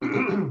through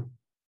the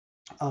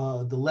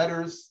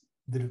letters,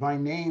 the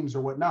divine names,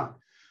 or whatnot.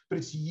 But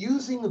it's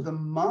using the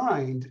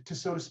mind to,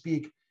 so to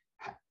speak,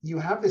 you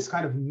have this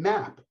kind of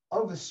map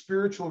of the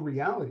spiritual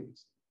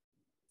realities,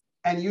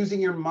 and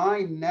using your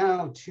mind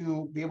now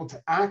to be able to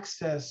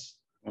access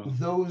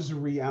those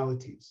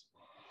realities.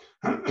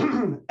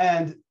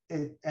 And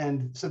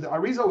so the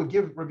Arizal would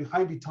give Rabbi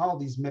Chaim Vital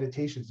these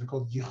meditations. They're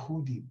called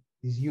Yehudim,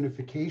 these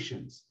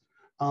unifications,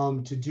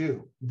 to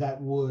do that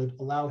would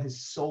allow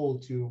his soul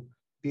to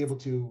be able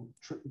to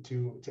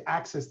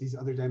access these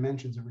other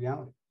dimensions of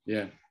reality.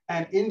 Yeah.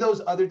 And in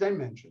those other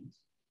dimensions,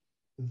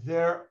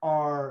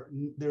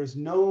 there's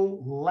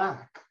no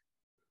lack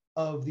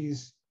of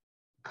these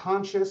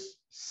conscious,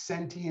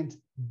 sentient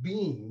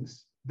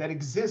beings that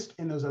exist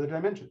in those other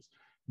dimensions,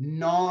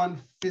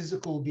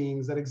 non-physical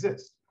beings that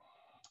exist,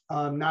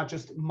 not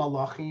just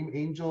malachim,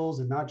 angels,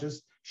 and not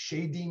just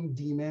shadim,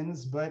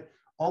 demons, but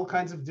all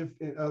kinds of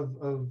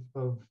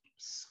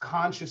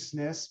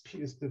consciousness,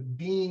 the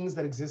beings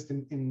that exist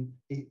in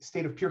a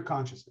state of pure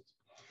consciousness.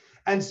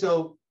 And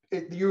so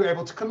you're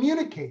able to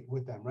communicate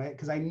with them, right?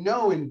 Because I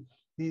know in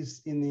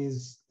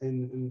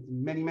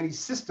many, many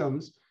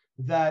systems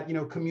that,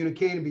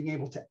 communicate and being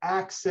able to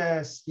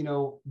access,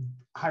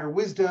 higher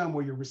wisdom,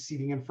 where you're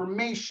receiving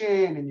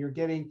information and you're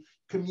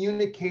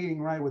communicating,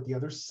 right, with the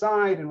other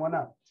side and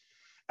whatnot.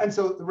 And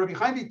so Rabbi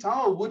Chaim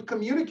Vital would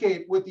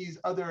communicate with these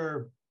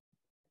other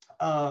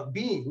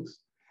beings,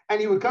 and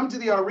he would come to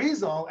the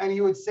Arizal and he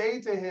would say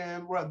to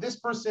him, well, this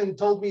person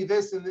told me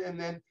this,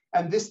 and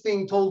this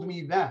thing told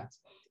me that.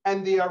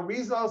 And the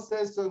Arizal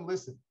says to him,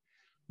 listen,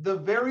 the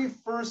very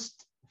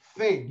first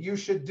thing you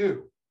should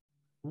do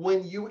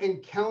when you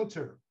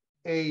encounter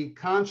a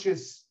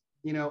conscious,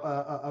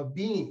 a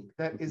being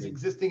that is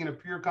existing in a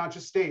pure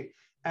conscious state,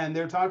 and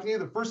they're talking to you,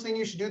 the first thing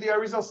you should do, the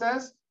Arizal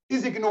says,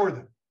 is ignore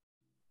them.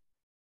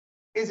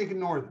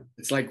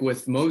 It's like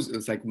with Moses,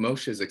 it's like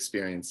Moshe's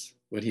experience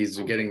when he's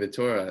getting the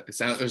Torah. It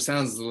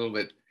sounds a little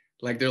bit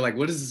like they're like,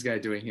 what is this guy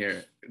doing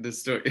here? This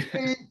story.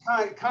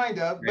 kind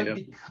of, but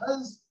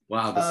because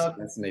wow, this is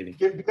fascinating.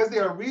 Because the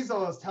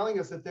Arizal is telling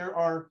us that there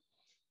are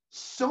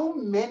so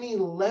many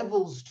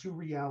levels to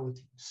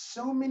reality,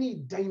 so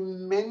many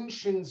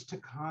dimensions to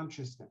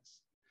consciousness,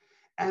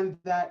 and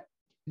that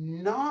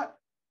not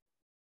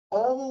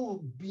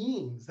all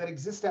beings that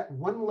exist at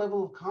one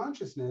level of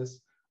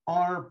consciousness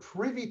are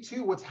privy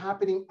to what's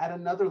happening at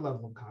another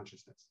level of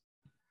consciousness.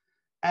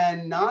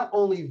 And not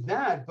only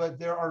that, but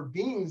there are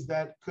beings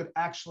that could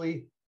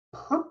actually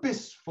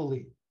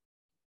purposefully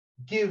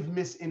give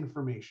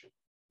misinformation.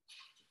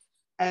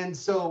 And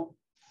so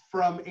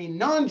from a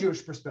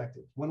non-Jewish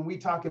perspective, when we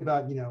talk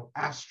about,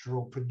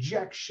 astral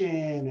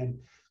projection and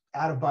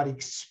out-of-body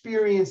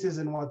experiences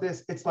and what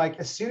this, it's like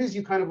as soon as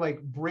you kind of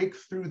like break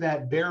through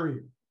that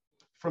barrier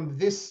from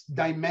this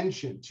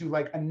dimension to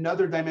like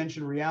another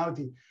dimension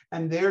reality,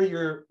 and there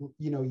you're,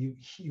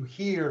 you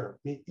hear,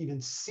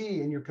 even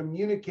see, and you're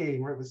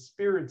communicating, right, with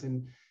spirits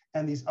and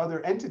these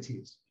other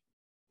entities.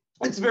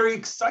 It's very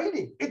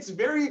exciting. It's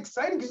very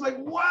exciting because like,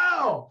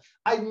 wow,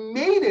 I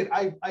made it.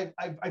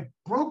 I've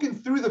broken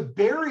through the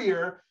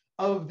barrier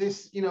of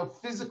this,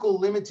 physical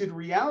limited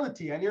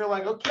reality. And you're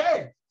like,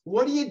 okay,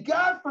 what do you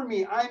got for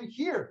me? I'm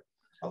here.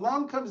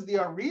 Along comes the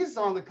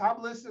Arizal, the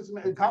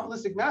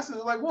Kabbalistic masters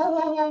are like,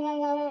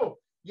 whoa.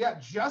 Yeah,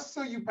 just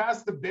so you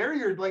pass the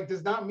barrier, like,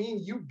 does not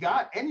mean you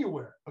got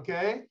anywhere,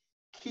 okay?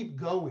 Keep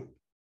going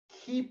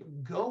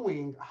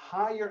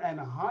higher and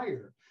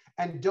higher,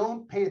 and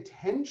don't pay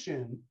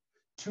attention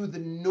to the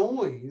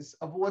noise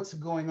of what's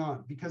going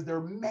on, because there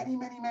are many,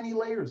 many, many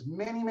layers,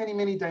 many, many,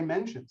 many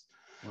dimensions.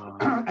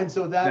 Wow. And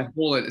so that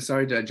whole,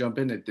 sorry to jump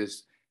in at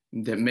this,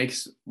 that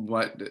makes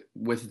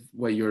with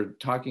what you're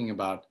talking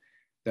about,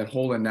 that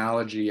whole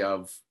analogy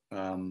of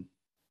the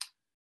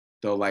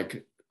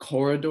like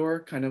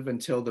corridor kind of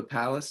until the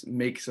palace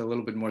makes a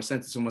little bit more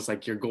sense. It's almost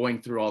like you're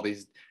going through all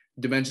these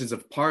dimensions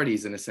of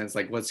parties in a sense,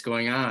 like what's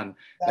going on.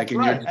 That's like,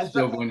 right. you're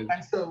still going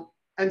to...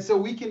 And so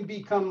we can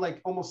become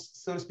like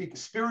almost, so to speak,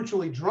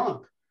 spiritually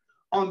drunk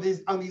on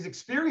these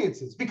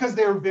experiences, because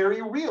they're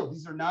very real.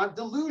 These are not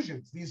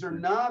delusions. These are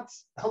not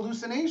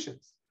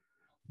hallucinations.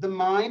 The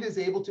mind is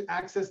able to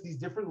access these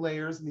different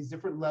layers and these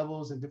different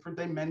levels and different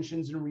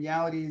dimensions and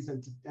realities,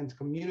 and to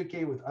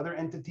communicate with other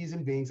entities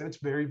and beings. And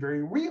it's very,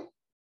 very real.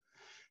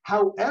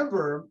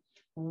 However,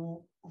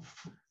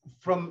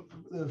 from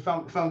the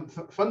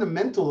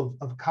fundamental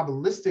of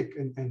Kabbalistic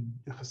and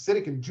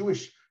Hasidic and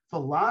Jewish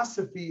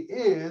philosophy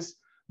is,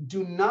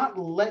 do not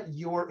let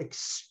your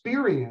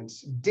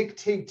experience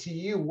dictate to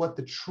you what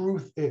the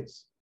truth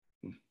is,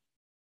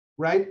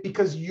 right?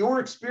 Because your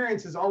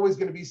experience is always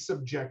going to be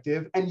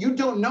subjective, and you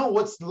don't know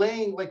what's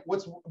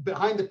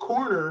behind the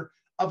corner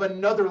of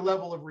another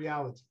level of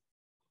reality.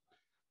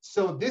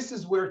 So this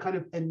is where kind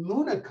of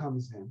Emunah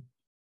comes in,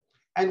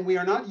 and we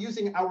are not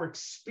using our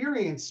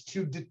experience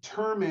to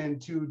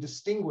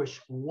distinguish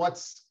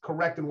what's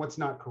correct and what's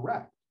not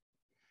correct,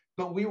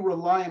 but we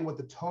rely on what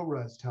the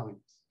Torah is telling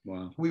us.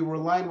 Wow. We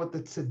rely on what the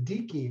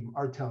tzaddikim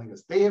are telling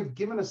us. They have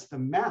given us the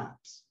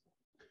maps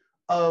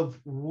of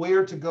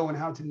where to go and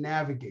how to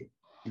navigate.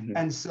 Mm-hmm.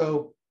 And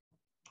so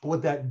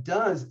what that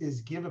does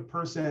is give a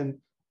person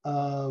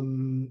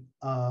the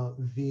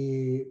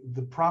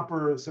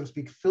proper, so to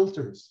speak,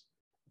 filters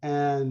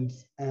and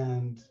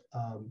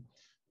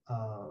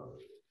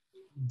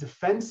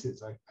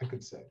defenses, I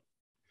could say,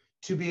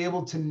 to be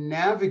able to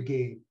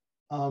navigate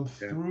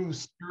through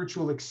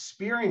spiritual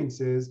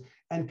experiences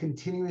and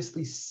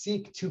continuously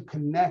seek to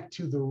connect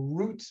to the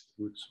root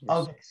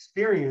of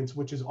experience,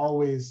 which is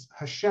always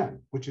Hashem,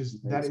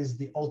 that is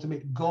the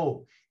ultimate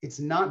goal. It's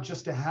not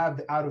just to have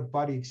the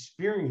out-of-body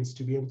experience,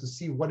 to be able to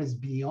see what is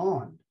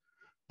beyond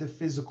the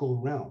physical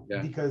realm,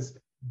 because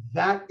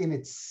that in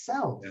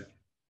itself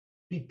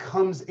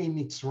becomes a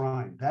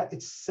mitzrayim. That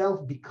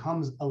itself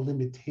becomes a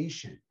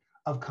limitation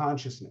of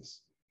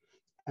consciousness.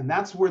 And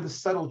that's where the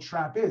subtle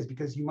trap is,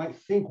 because you might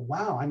think,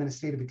 wow, I'm in a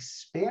state of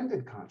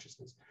expanded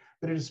consciousness.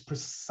 But it is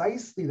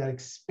precisely that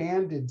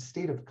expanded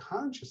state of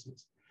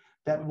consciousness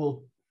that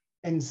will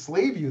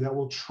enslave you, that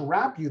will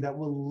trap you, that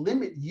will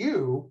limit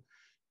you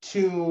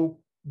to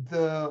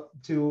the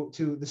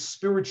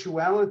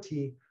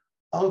spirituality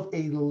of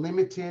a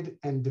limited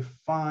and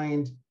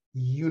defined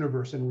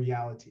universe and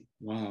reality.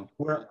 Wow.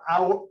 Where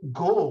our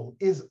goal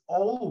is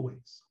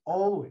always,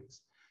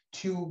 always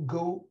to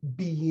go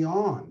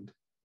beyond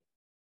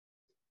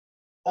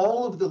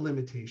all of the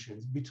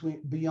limitations,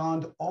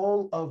 beyond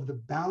all of the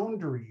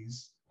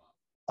boundaries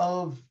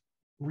of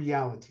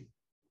reality.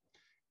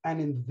 And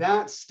in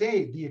that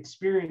state, the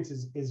experience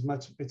is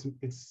much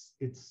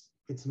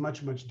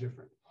much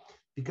different,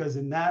 because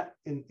in that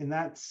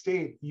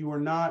state, you are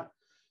not,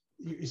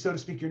 so to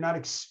speak, you're not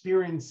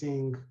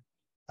experiencing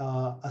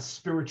a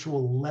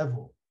spiritual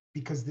level,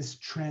 because this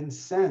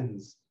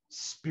transcends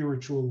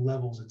spiritual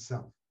levels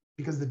itself.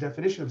 Because the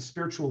definition of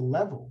spiritual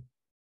level,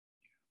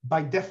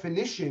 by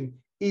definition,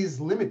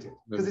 is limited,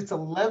 because it's a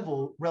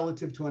level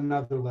relative to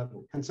another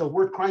level. And so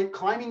we're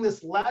climbing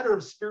this ladder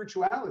of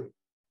spirituality,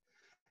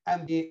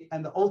 and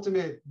the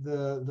ultimate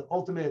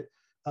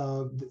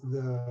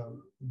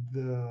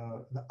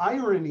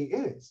irony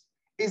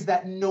is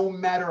that no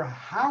matter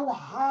how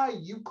high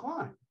you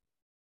climb,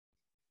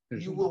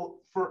 you will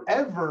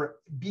forever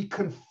be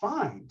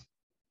confined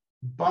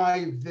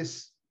by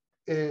this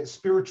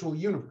spiritual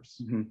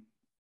universe,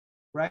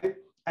 right?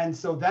 And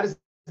so that is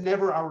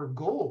never our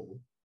goal.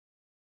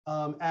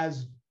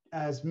 As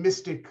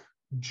mystic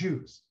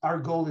Jews, our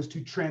goal is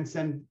to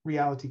transcend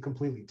reality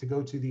completely, to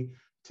go to the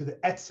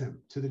etzem,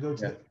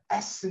 the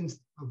essence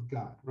of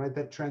God, right?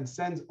 That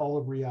transcends all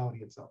of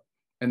reality itself.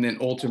 And then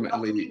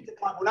ultimately,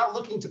 we're not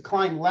looking to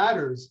climb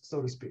ladders,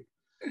 so to speak.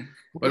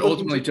 But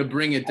ultimately to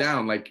bring it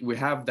down, like we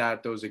have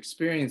those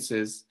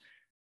experiences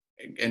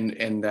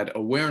and that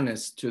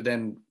awareness to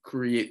then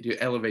to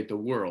elevate the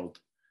world.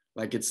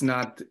 Like, it's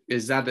not,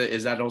 is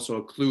that also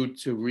a clue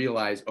to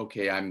realize,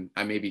 okay,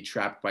 I may be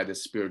trapped by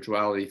this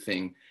spirituality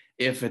thing,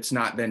 if it's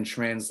not then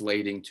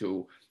translating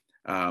to,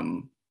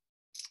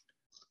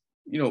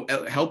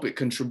 help it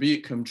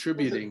contributing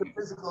to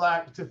physical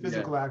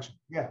action.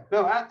 Yeah,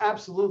 no,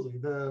 absolutely.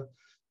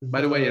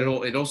 By the way,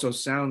 it also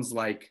sounds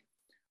like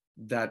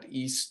that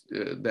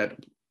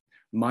that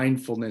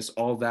mindfulness,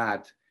 all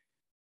that,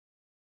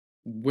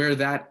 where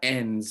that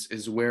ends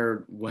is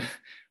where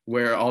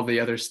all the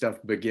other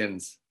stuff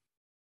begins.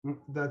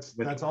 That's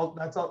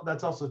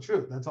also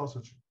true.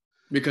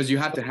 Because you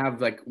have to have,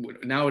 like,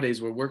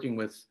 nowadays we're working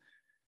with,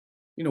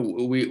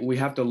 we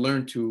have to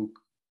learn to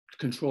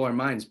control our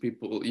minds.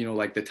 People,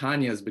 like the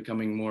Tanya is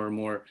becoming more and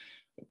more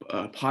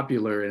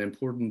popular and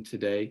important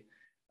today.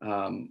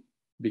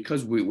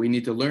 because we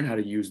need to learn how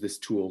to use this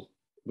tool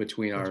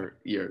between our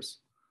ears.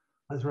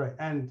 That's right.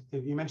 And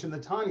you mentioned the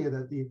Tanya,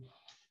 that the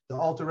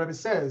Alter Rebbe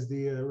says,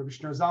 the Rebbe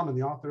Shneur Zalman,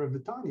 the author of the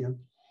Tanya,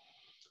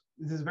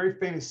 this is a very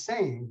famous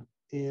saying.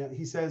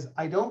 He says,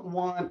 I don't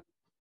want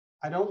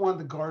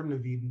the Garden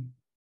of Eden.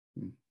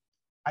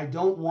 I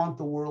don't want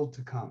the world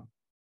to come.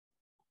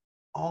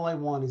 All I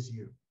want is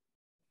you.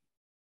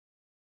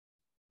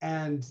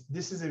 And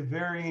this is it's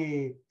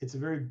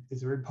very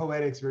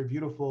poetic, it's very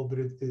beautiful, but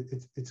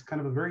it's kind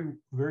of a very,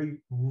 very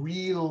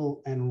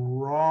real and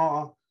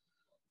raw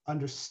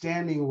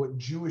understanding of what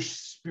Jewish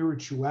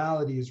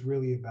spirituality is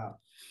really about.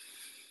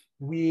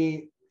 To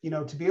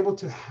be able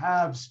to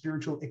have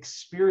spiritual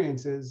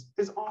experiences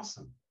is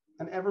awesome,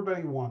 and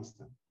everybody wants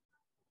them.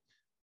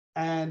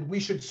 And we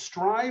should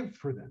strive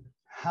for them.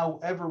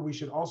 However, we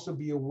should also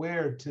be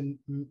aware to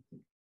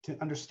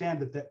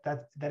understand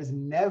that is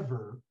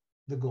never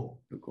the goal.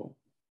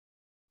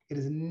 It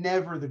is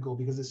never the goal,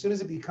 because as soon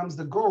as it becomes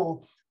the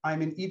goal,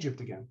 I'm in Egypt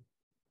again.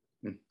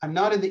 I'm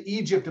not in the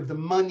Egypt of the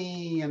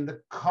money and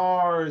the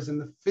cars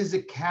and the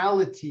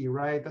physicality,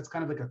 right? That's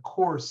kind of like a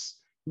coarse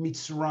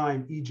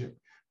Mitzrayim Egypt.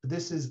 But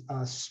this is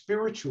a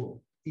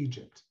spiritual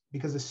Egypt,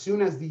 because as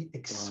soon as the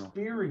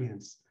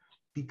experience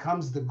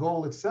becomes the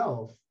goal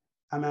itself,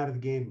 I'm out of the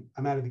game.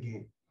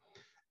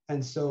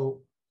 And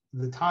so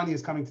the Tanya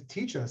is coming to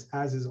teach us,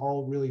 as is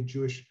all really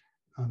Jewish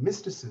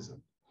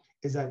mysticism,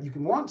 is that you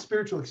can want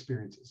spiritual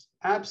experiences.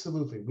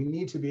 Absolutely. We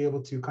need to be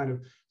able to kind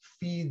of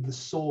feed the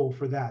soul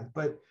for that.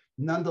 But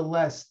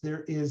nonetheless,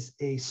 there is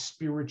a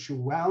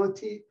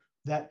spirituality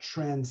that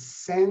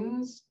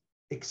transcends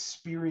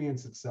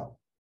experience itself.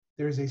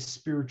 There's a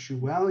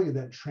spirituality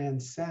that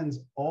transcends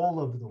all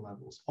of the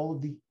levels, all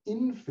of the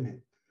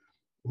infinite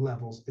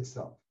levels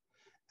itself.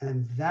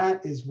 And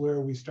that is where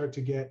we start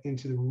to get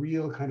into the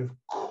real kind of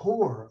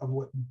core of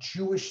what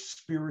Jewish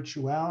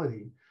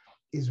spirituality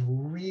is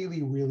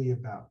really, really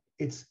about.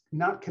 It's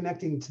not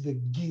connecting to the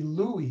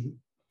Gilui,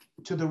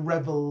 to the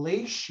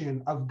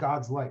revelation of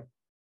God's light.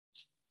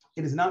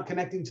 It is not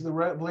connecting to the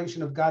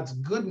revelation of God's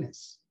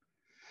goodness.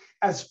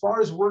 As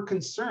far as we're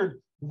concerned,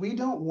 we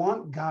don't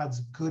want God's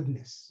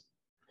goodness.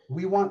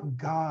 We want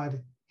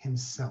God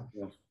himself.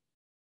 Yeah.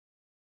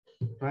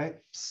 Right?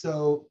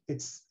 So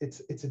it's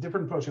a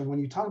different approach. And when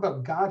you talk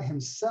about God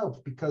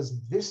himself, because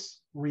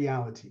this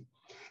reality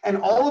and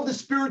all of the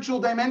spiritual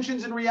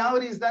dimensions and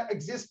realities that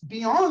exist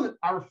beyond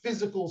our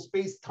physical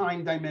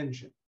space-time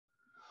dimension,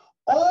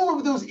 all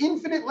of those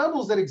infinite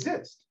levels that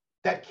exist,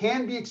 that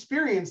can be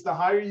experienced the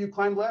higher you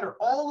climb the ladder,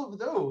 all of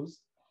those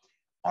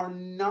are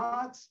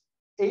not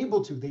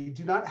able to, they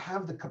do not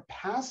have the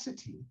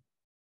capacity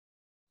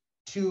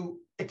to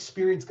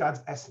experience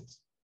God's essence.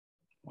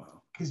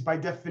 Wow. Because by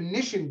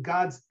definition,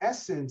 God's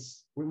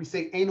essence, when we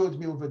say Einod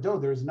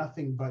milvado, there is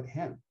nothing but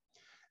him.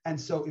 And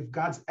so if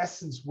God's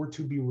essence were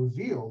to be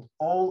revealed,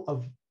 all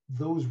of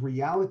those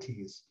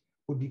realities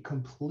would be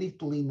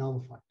completely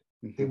nullified.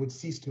 Mm-hmm. They would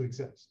cease to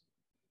exist.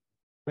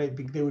 Right?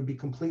 They would be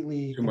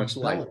completely too much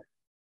light.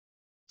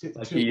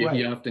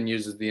 He often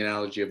uses the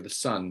analogy of the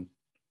sun.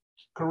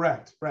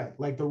 Correct, right.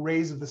 Like the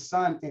rays of the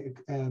sun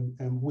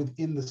and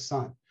within the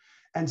sun.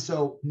 And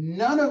so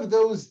none of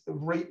those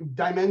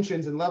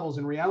dimensions and levels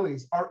and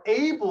realities are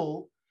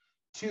able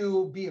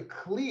to be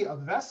a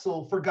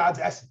vessel for God's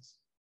essence.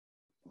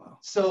 Wow.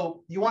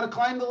 So you want to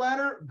climb the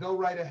ladder? Go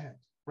right ahead,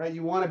 right?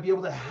 You want to be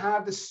able to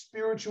have the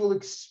spiritual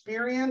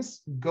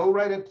experience? Go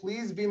right ahead.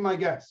 Please be my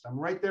guest. I'm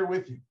right there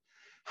with you.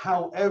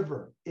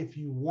 However, if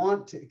you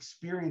want to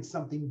experience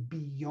something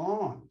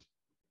beyond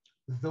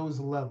those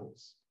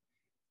levels,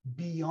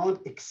 beyond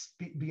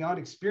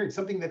experience,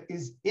 something that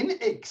is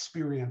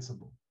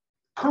inexperienceable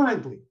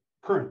currently,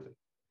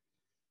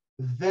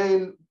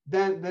 then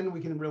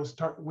we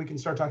can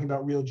start talking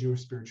about real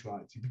Jewish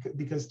spirituality,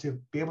 because to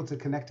be able to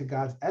connect to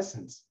God's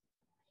essence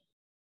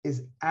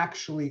is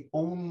actually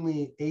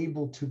only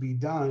able to be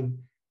done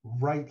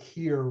right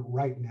here,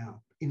 right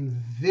now,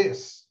 in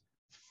this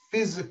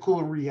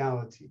physical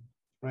reality,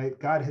 right?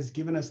 God has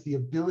given us the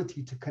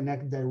ability to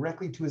connect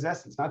directly to his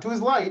essence, not to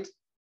his light,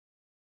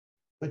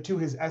 but to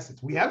his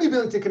essence. We have the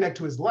ability to connect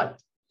to his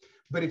light,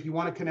 but if you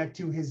want to connect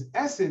to his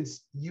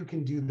essence, you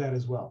can do that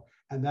as well.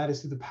 And that is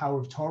through the power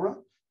of Torah.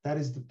 That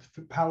is the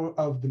power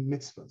of the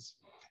mitzvahs.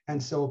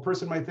 And so a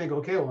person might think,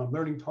 okay, well, I'm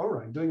learning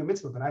Torah, I'm doing a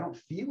mitzvah, but I don't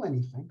feel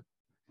anything.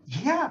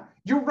 Yeah,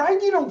 you're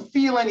right. You don't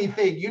feel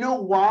anything. You know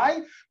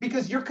why?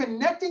 Because you're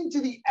connecting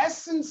to the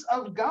essence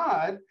of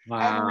God.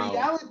 Wow. And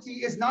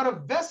reality is not a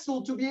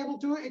vessel to be able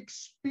to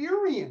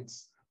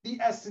experience the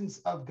essence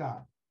of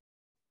God.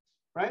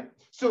 Right?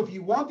 So if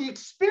you want the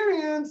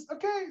experience,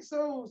 okay,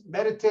 so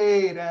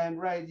meditate, and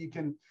right, you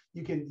do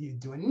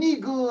a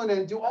nigun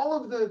and do all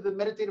of the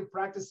meditative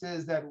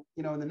practices that,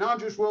 in the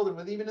non-Jewish world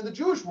and even in the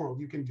Jewish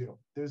world you can do.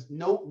 There's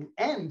no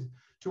end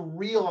to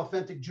real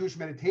authentic Jewish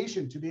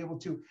meditation to be able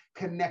to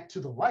connect to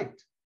the light.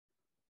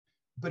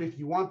 But if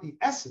you want the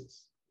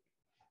essence,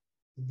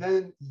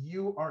 then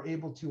you are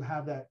able to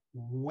have that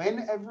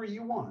whenever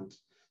you want,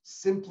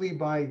 simply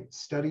by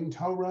studying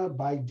Torah,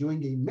 by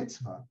doing a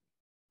mitzvah.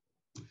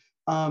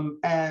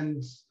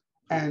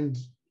 and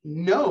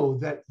know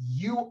that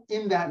you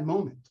in that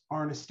moment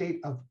are in a state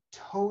of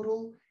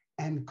total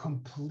and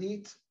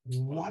complete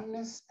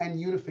oneness and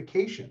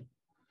unification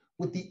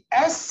with the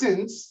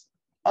essence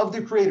of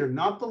the creator,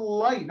 not the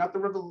light, not the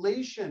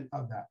revelation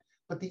of that,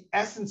 but the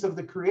essence of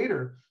the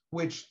creator,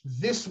 which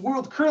this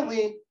world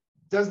currently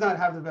does not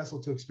have the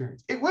vessel to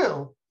experience. It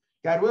will,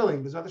 God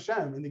willing, B'ezrat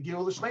Hashem, in the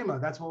Geulah Shlema.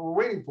 That's what we're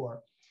waiting for.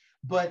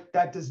 But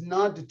that does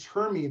not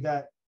deter me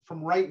that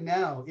from right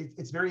now,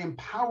 it's very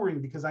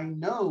empowering because I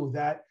know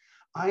that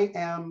I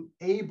am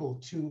able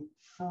to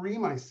free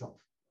myself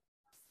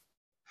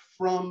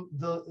from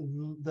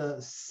the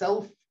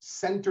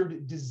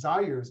self-centered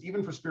desires,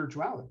 even for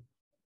spirituality.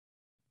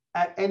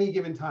 At any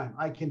given time,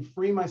 I can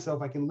free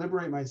myself, I can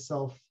liberate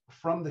myself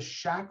from the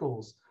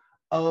shackles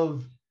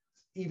of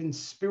even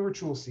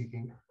spiritual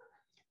seeking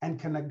and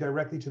connect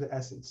directly to the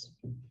essence.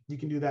 You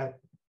can do that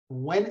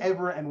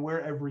whenever and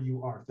wherever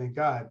you are. Thank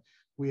God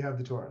we have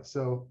the Torah.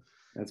 So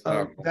that's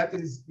powerful. That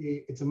is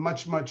it's a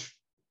much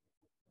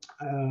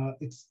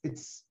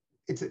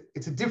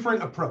it's a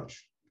different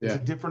approach. It's a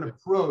different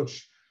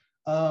approach,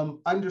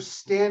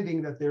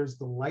 understanding that there's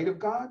the light of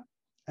God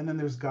and then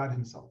there's God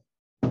himself.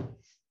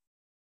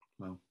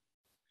 Wow.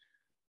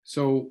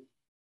 So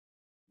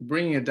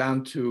bringing it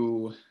down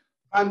to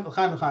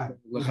L'chaim.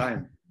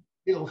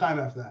 L'chaim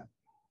after that.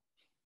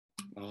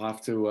 I'll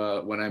have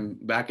to when I'm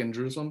back in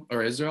Jerusalem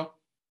or Israel,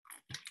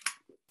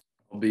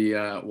 I'll be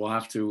we'll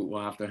have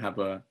to have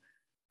a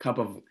cup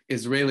of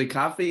Israeli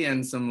coffee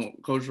and some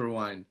kosher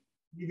wine.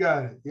 You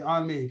got it. You're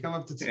on me. Come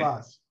up to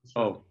Tzfas.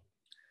 Oh,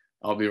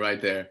 I'll be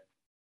right there.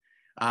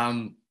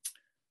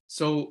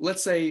 So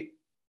let's say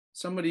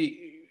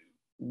somebody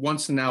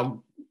wants to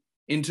now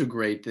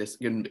integrate this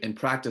and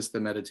practice the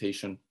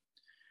meditation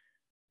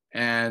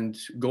and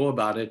go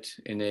about it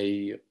in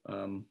a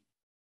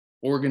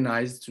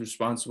organized,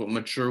 responsible,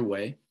 mature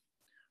way.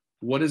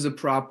 What is a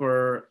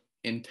proper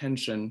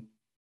intention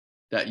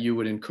that you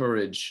would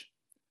encourage?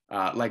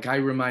 Like I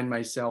remind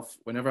myself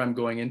whenever I'm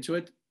going into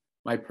it,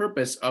 my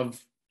purpose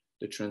of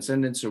the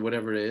transcendence or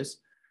whatever it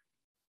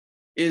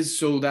is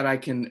so that I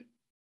can,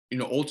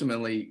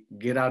 ultimately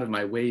get out of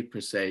my way per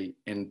se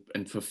and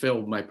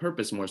fulfill my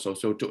purpose more so.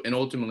 And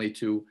ultimately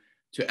to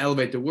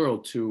elevate the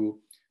world, to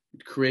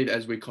create,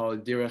 as we call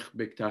it, direch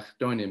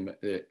b'tachtonim,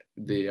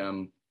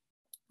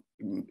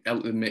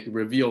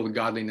 reveal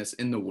godliness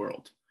in the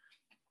world.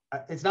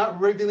 It's not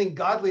revealing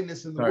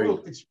godliness in the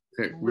world. It's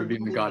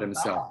revealing God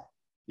himself. God.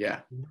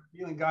 Yeah.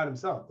 Revealing God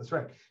himself. That's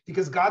right.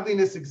 Because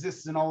godliness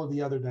exists in all of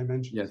the other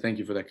dimensions. Yeah. Thank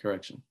you for that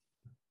correction.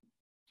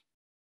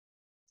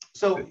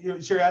 So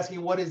you're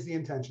asking, what is the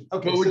intention?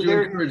 Okay. What would you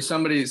encourage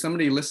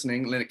somebody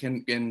listening?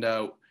 When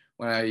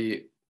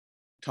I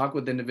talk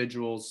with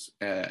individuals,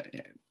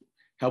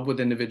 help with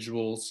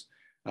individuals,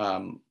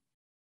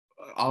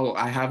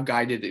 I have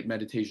guided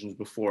meditations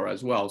before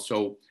as well.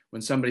 So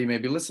when somebody may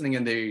be listening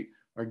and they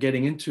are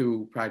getting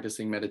into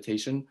practicing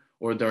meditation,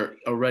 or they're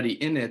already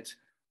in it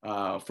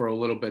for a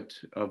little bit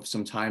of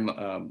some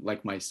time,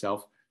 like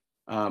myself,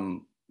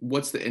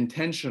 what's the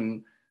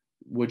intention?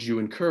 Would you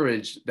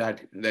encourage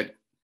that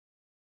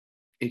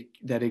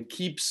it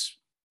keeps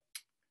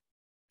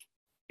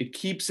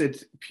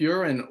it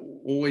pure and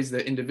always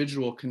the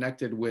individual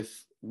connected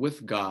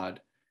with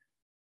God?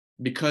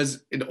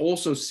 Because it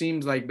also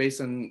seems like,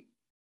 based on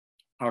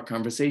our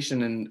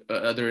conversation and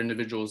other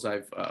individuals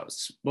I've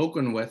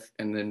spoken with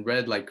and then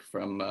read, like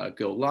from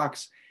Gil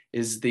Locks,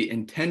 is the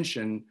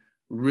intention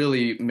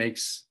really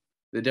makes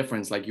the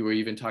difference. Like you were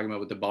even talking about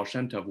with the Baal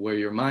Shem Tov, where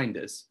your mind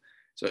is.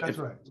 So that's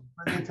right.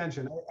 The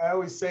intention. I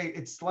always say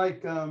it's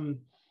like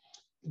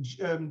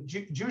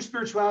Jewish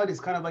spirituality is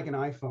kind of like an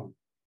iPhone.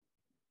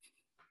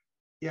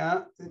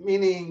 Yeah,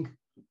 meaning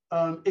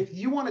if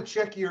you want to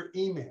check your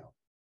email,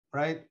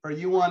 right, or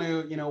you want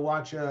to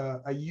watch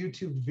a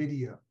YouTube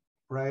video,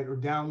 right, or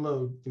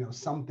download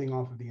something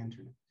off of the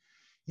internet,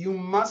 you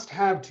must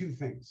have two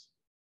things.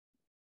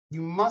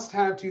 You must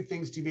have two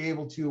things to be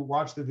able to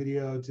watch the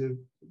video, to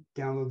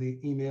download the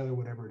email or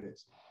whatever it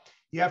is.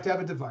 You have to have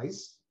a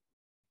device,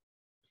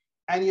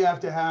 and you have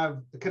to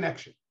have a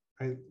connection,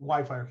 right?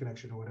 Wi-Fi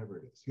connection or whatever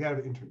it is. You have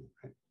internet,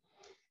 right?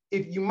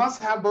 If you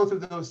must have both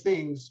of those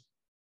things,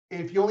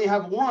 if you only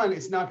have one,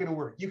 it's not going to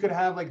work. You could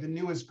have like the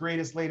newest,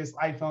 greatest, latest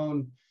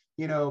iPhone,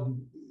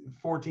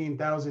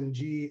 14,000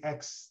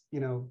 GX,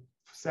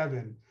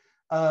 7.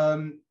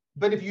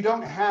 But if you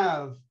don't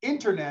have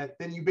internet,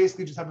 then you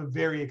basically just have a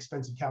very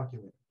expensive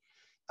calculator.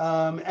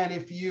 And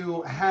if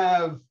you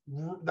have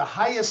the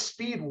highest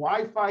speed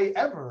Wi-Fi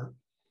ever,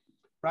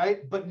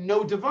 right, but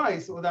no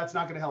device, well, that's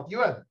not going to help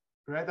you either,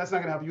 right? That's not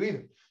going to help you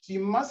either. So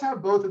you must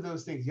have both of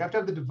those things. You have to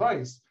have the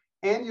device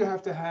and you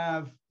have to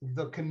have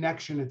the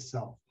connection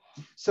itself.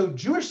 So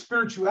Jewish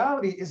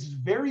spirituality is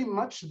very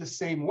much the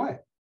same way.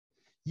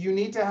 You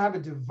need to have a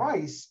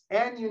device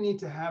and you need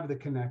to have the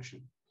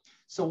connection.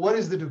 So what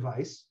is the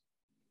device?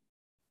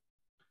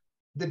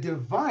 The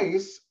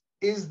device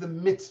is the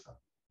mitzvah.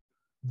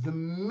 The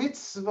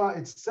mitzvah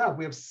itself,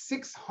 we have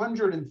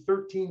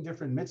 613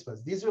 different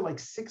mitzvahs. These are like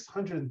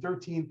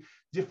 613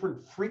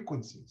 different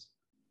frequencies.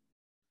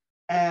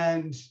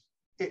 And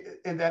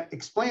that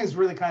explains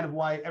really kind of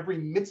why every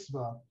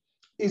mitzvah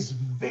is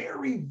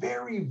very,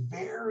 very,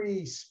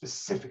 very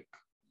specific.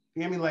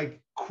 You know what I mean?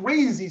 Like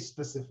crazy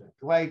specific.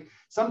 Like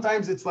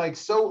sometimes it's like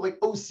so like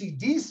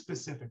OCD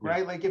specific,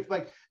 right? Like if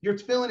like your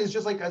tefillin is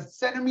just like a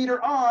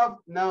centimeter off,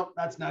 no,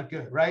 that's not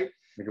good, right?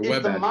 Like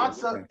If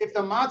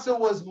the matzah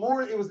was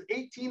more, it was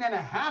 18 and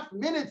a half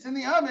minutes in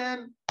the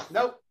oven,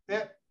 nope,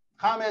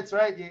 comments,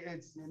 right?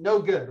 It's no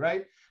good,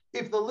 right?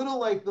 If the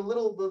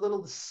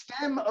little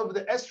stem of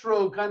the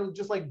estro kind of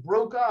just like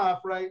broke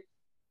off, right?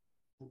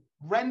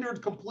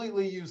 Rendered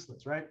completely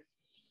useless, right?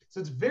 So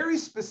it's very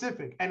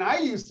specific. And I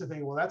used to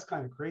think, well, that's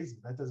kind of crazy.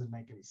 That doesn't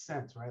make any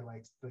sense, right?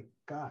 Like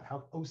God,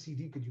 how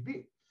OCD could you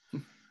be?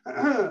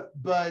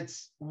 But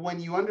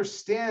when you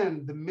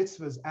understand the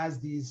mitzvahs as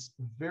these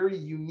very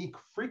unique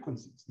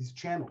frequencies, these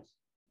channels,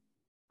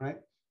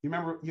 right? You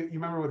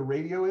remember what a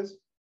radio is?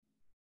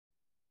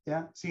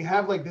 Yeah. So you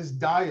have like this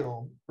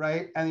dial,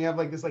 right? And you have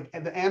like this like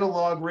the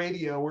analog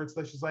radio where it's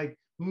just like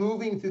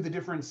moving through the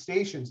different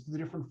stations, through the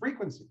different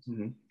frequencies,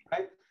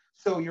 right?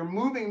 So you're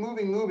moving.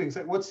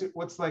 So what's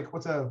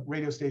a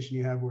radio station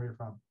you have where you're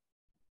from?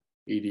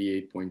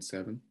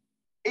 88.7.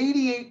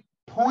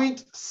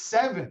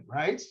 88.7,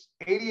 right?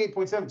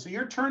 88.7. So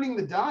you're turning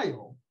the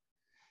dial.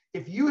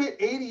 If you hit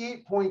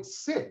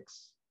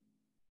 88.6,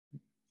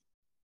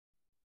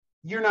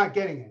 you're not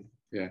getting it.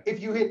 Yeah. If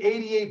you hit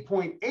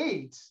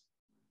 88.8,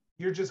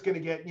 you're just going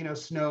to get,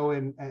 snow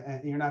and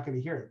you're not going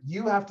to hear it.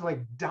 You have to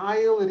like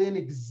dial it in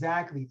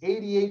exactly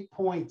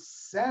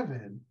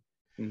 88.7.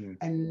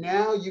 And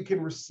now you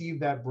can receive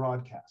that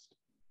broadcast,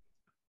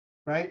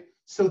 right?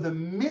 So the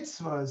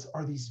mitzvahs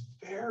are these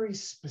very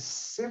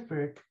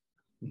specific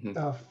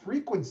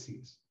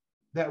frequencies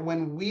that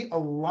when we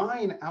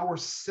align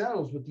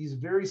ourselves with these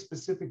very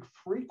specific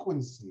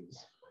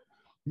frequencies,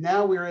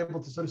 now we're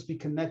able to, so to speak,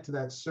 connect to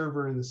that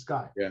server in the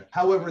sky. Yeah.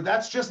 However,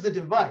 that's just the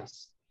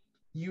device.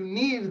 You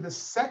need the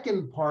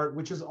second part,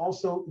 which is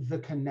also the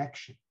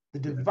connection. The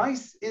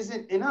device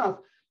isn't enough.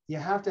 You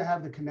have to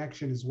have the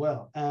connection as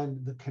well.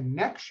 And the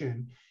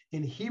connection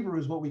in Hebrew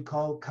is what we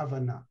call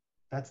kavanah.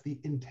 That's the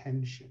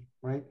intention,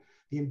 right?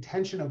 The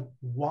intention of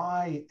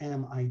why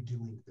am I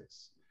doing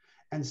this?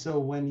 And so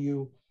when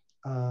you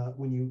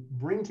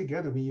bring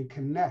together, when you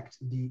connect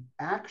the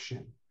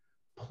action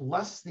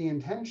plus the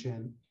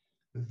intention,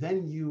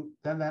 then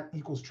that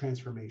equals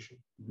transformation.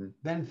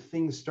 Then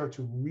things start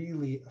to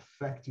really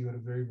affect you at a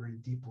very, very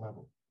deep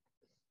level.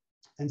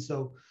 And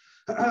so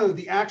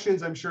the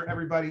actions, I'm sure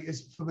everybody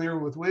is familiar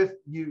with.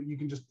 You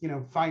can just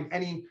find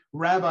any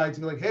rabbi to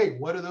be like, hey,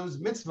 what are those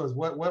mitzvahs?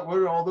 What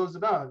are all those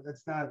about?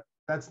 That's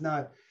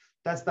not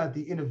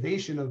the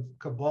innovation of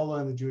Kabbalah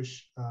and the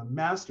Jewish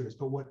masters.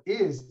 But what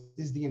is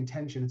the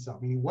intention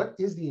itself? Meaning, what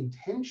is the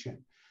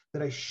intention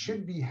that I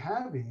should be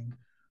having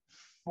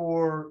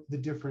for the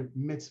different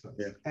mitzvahs?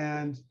 Yeah.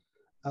 And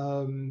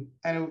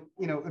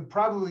it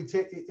probably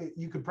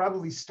you could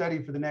probably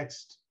study for the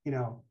next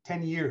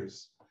 10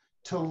 years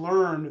to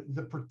learn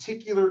the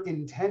particular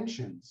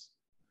intentions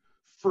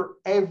for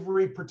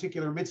every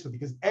particular mitzvah,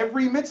 because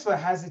every mitzvah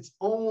has its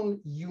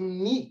own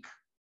unique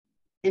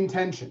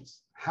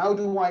intentions. How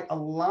do I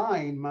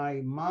align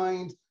my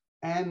mind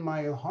and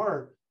my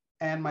heart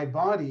and my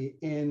body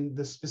in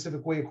the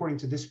specific way according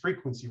to this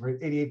frequency, right?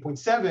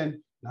 88.7,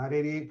 not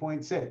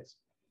 88.6.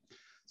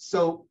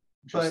 So,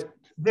 but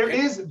there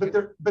is,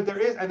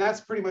 and that's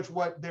pretty much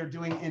what they're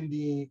doing in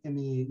the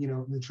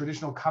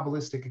traditional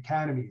Kabbalistic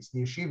academies,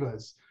 the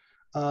yeshivas,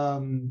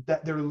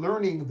 that they're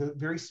learning the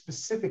very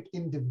specific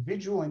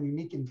individual and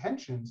unique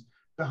intentions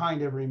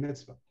behind every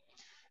mitzvah.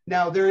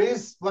 Now, there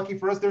is, lucky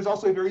for us, there's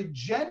also a very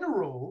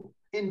general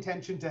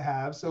intention to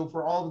have. So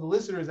for all of the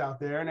listeners out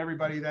there and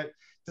everybody that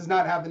does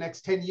not have the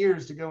next 10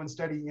 years to go and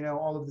study,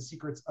 all of the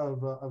secrets of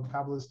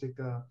Kabbalistic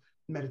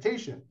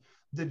meditation,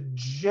 the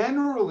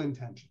general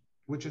intention,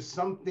 which is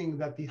something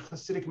that the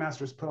Hasidic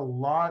masters put a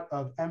lot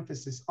of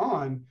emphasis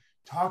on,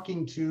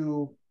 talking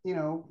to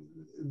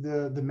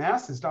the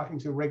masses, talking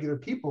to regular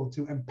people,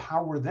 to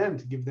empower them,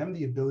 to give them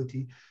the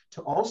ability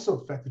to also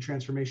affect the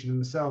transformation in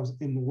themselves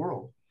in the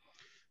world.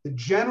 The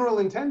general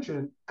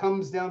intention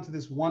comes down to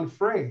this one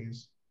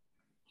phrase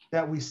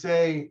that we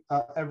say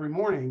every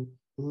morning: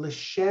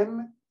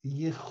 L'shem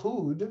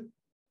yichud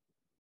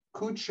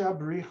kudsha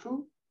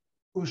brichu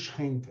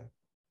ushchinta.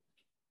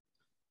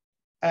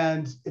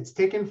 And it's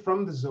taken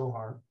from the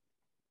Zohar.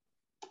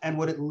 And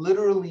what it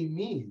literally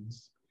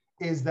means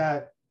is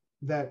that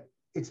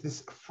it's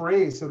this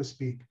phrase, so to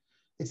speak,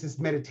 it's this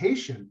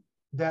meditation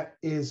that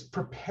is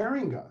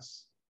preparing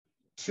us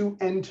to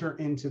enter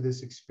into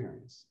this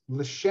experience.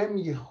 L'shem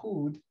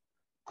yehud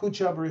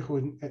kudsha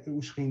brichu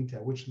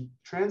ushchinta, which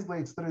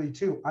translates literally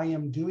to, I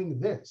am doing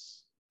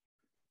this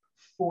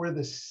for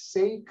the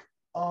sake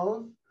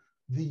of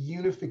the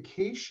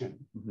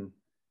unification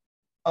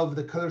of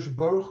the Kadosh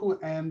Baruch Hu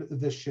and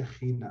the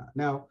Shekhinah.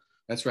 Now,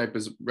 that's right.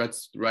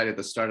 That's right at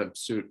the start of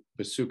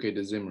Pesukei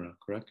de Zimra,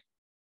 correct?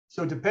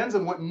 So it depends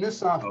on what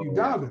nusach you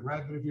daven,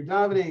 right? But if you're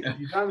davening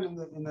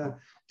in the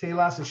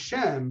Teilas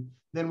Hashem,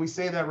 then we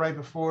say that right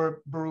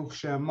before Baruch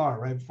She'amar,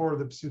 right before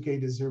the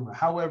Psukei de Zimra.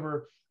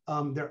 However,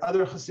 there are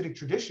other Hasidic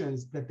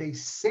traditions that they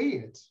say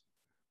it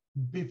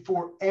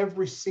before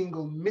every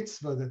single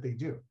mitzvah that they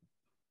do.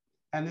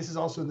 And this is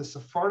also in the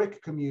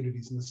Sephardic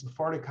communities, in the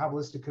Sephardic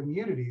Kabbalistic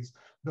communities,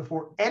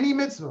 before any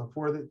mitzvah,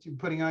 for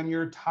putting on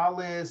your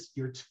talis,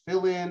 your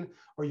tefillin,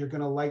 or you're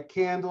going to light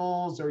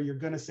candles, or you're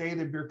going to say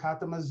the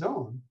Birkat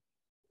HaMazon,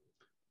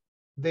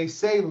 they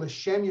say,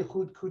 L'shem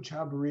Yechud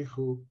Kucha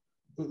B'richu,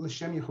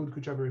 L'shem Yechud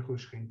Kucha B'richu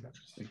Shchinta.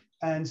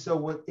 And so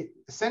what it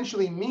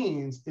essentially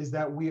means is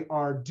that we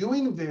are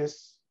doing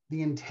this,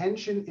 the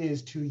intention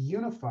is to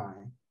unify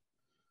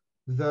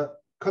the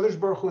Kadosh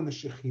Baruch Hu and the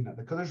Shekhinah.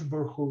 The Kadosh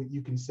Baruch Hu,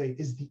 you can say,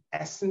 is the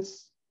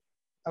essence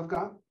of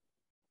God.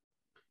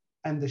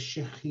 And the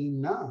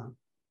Shekhinah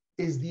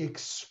is the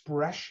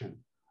expression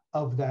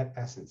of that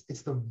essence.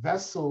 It's the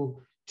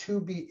vessel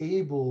to be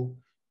able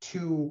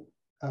to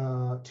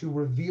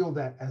reveal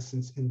that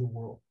essence in the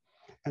world.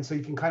 And so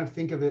you can kind of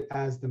think of it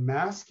as the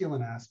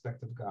masculine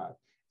aspect of God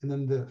and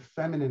then the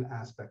feminine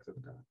aspect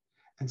of God.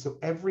 And so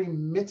every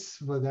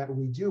mitzvah that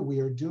we do, we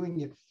are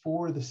doing it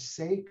for the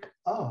sake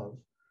of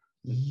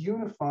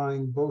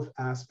unifying both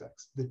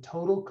aspects, the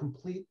total,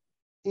 complete,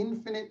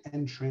 infinite,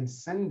 and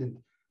transcendent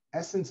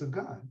essence of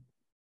God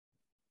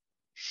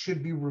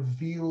should be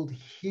revealed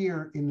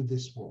here in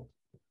this world.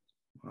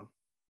 Wow.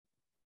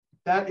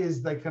 That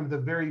is like kind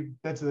of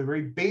that's a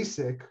very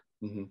basic.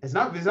 Mm-hmm. It's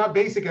not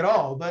basic at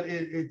all, but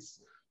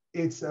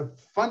it's a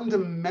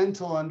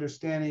fundamental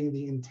understanding,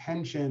 the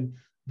intention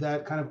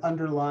that kind of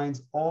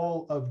underlines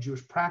all of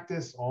Jewish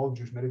practice, all of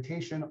Jewish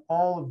meditation,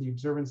 all of the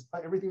observance,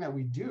 everything that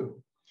we do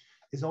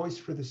is always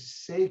for the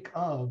sake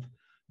of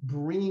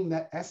bringing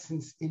that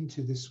essence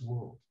into this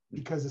world.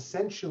 Because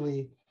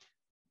essentially,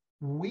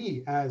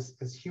 we as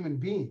human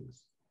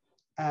beings,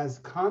 as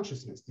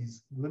consciousness,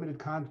 these limited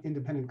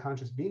independent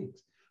conscious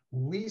beings,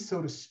 we,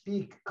 so to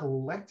speak,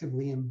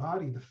 collectively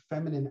embody the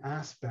feminine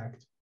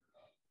aspect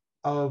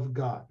of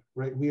God,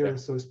 right? We are,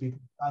 so to speak,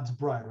 God's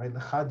bride, right?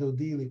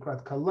 L'chadodi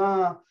likrat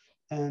kala.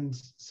 And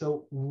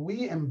so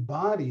we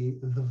embody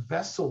the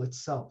vessel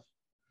itself.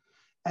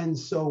 And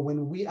so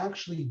when we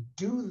actually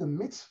do the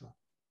mitzvah,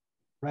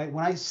 right?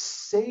 When I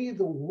say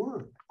the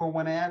word, or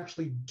when I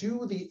actually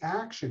do the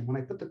action, when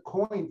I put the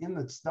coin in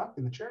the stuff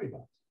in the charity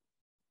box,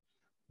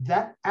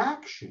 that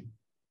action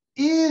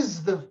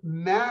is the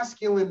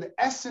masculine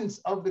essence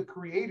of the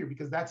Creator,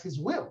 because that's his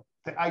will,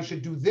 that I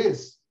should do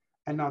this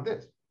and not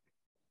this.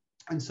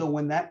 And so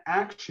when that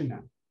action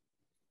now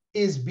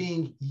is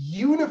being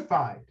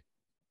unified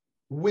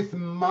with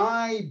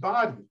my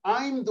body,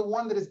 I'm the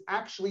one that is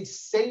actually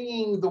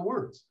saying the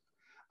words.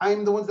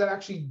 I'm the ones that are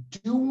actually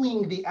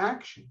doing the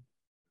action.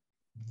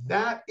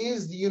 That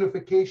is the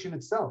unification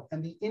itself.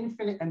 And the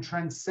infinite and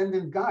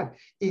transcendent God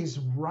is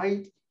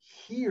right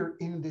here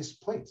in this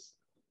place.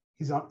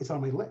 It's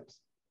on my lips.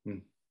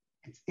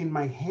 It's in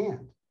my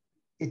hand.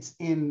 It's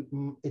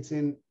in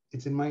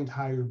my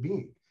entire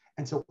being.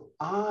 And so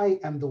I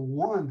am the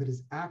one that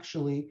is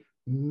actually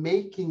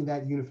making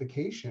that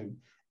unification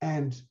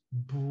and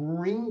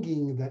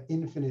bringing that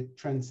infinite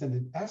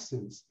transcendent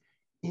essence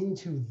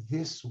into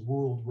this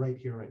world right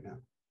here, right now.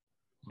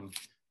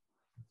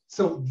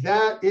 So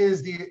that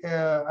is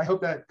I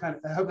hope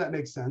that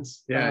makes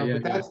sense.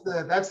 But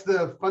that's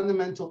the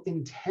fundamental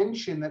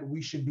intention that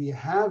we should be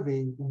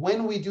having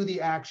when we do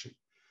the action.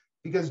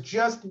 Because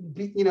just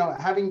doing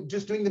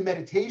the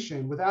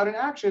meditation without an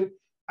action,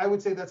 I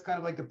would say that's kind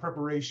of like the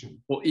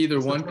preparation. Well, either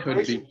one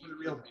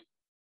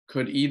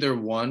could either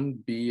one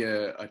be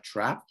a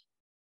trap.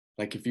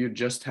 Like if you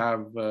just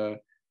have,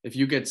 if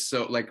you get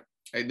so like,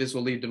 this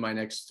will lead to my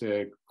next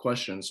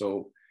question.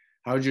 So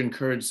how would you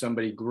encourage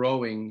somebody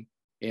growing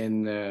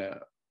in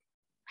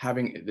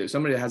having,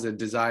 somebody that has a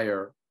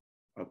desire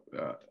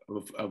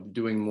of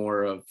doing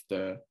more of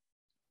the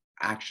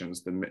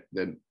actions, the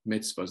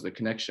mitzvahs, the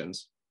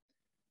connections,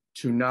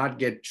 to not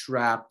get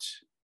trapped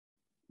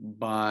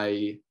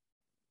by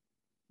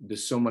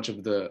so much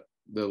of the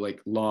like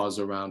laws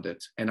around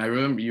it? And I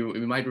remember you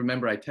might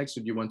remember I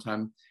texted you one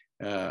time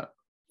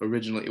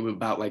originally, it was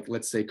about, like,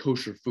 let's say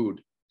kosher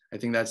food. I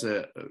think that's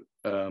the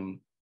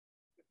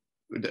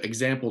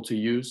example to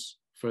use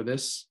for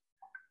this,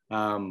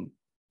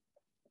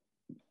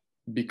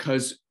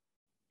 because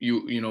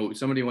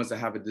somebody wants to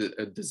have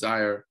a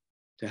desire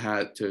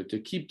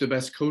to keep the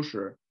best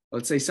kosher.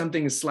 Let's say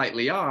something is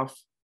slightly off,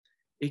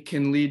 it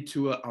can lead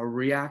to a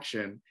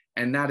reaction,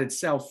 and that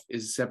itself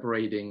is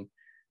separating,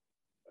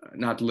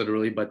 not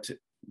literally, but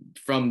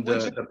from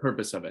the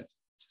purpose of it.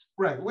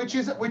 Right, which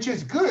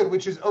is good,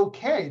 which is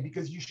okay,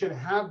 because you should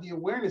have the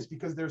awareness,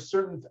 because there's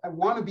I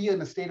want to be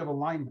in a state of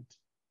alignment.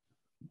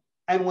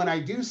 And when I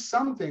do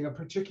something, a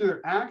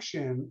particular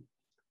action,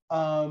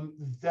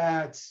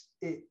 that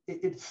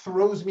it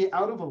throws me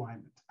out of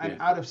alignment. I'm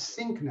out of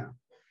sync now.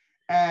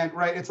 And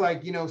right, it's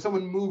like,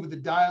 someone moved the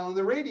dial on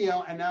the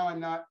radio and now I'm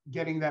not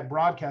getting that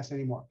broadcast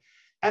anymore.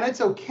 And it's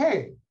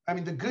okay. I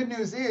mean, the good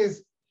news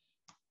is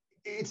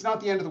it's not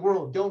the end of the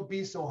world. Don't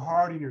be so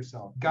hard on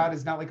yourself. God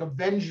is not like a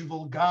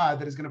vengeful God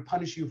that is going to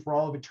punish you for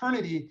all of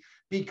eternity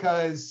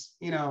because,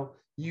 you know,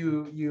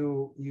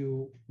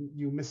 you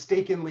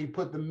mistakenly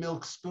put the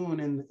milk spoon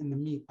in the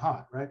meat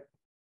pot, right?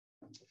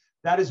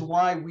 That is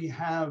why we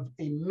have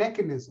a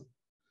mechanism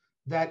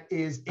that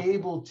is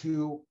able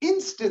to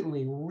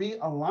instantly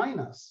realign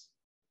us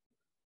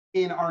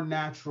in our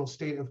natural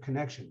state of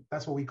connection.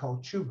 That's what we call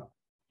tshuva.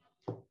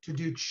 To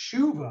do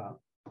tshuva,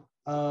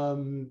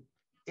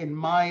 in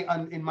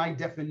my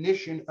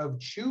definition of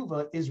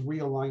tshuva, is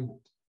realignment.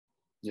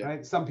 Yeah.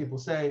 Right? Some people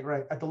say,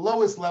 right, at the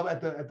lowest level,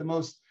 at the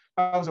most,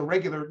 I was a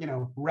regular, you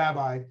know,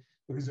 rabbi,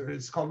 because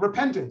it's called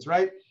repentance,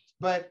 right?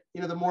 But,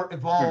 you know, the more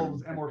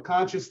evolved and more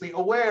consciously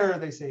aware,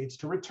 they say it's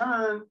to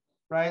return,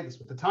 right? That's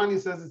what the Tanya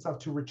says, it's up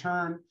to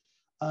return.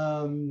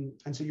 And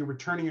so you're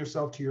returning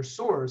yourself to your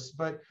source.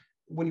 But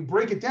when you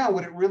break it down,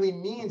 what it really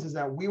means is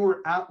that we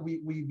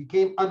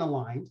became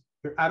unaligned,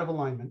 we're out of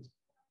alignment.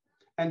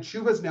 And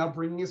tshuva is now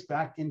bringing us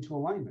back into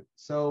alignment.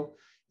 So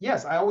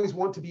yes, I always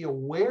want to be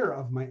aware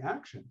of my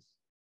actions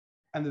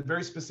and the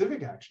very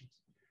specific actions.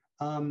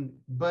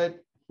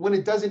 But when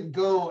it doesn't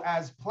go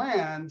as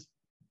planned,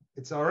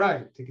 it's all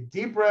right. Take a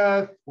deep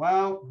breath.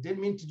 Wow, didn't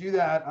mean to do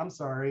that. I'm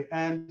sorry.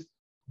 And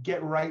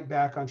get right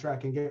back on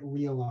track and get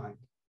realigned.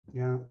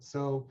 Yeah.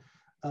 So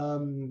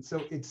there's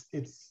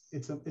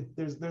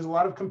a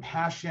lot of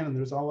compassion and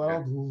there's a lot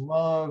of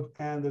love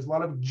and there's a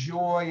lot of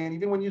joy. And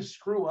even when you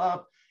screw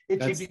up,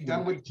 it should be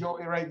done with joy,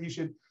 right? It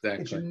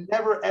should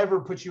never ever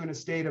put you in a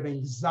state of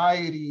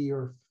anxiety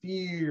or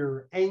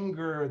fear,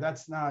 anger.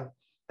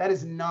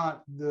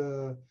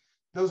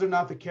 Those are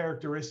not the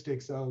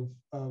characteristics of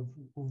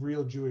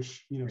real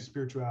Jewish, you know,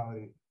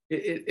 spirituality.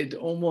 It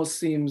almost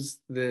seems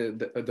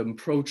the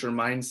approach or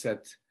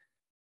mindset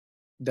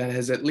that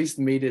has at least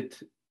made it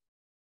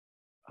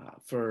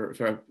for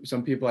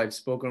some people I've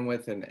spoken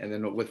with and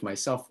then with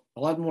myself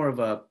a lot more of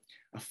a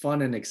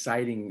fun and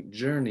exciting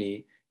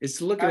journey is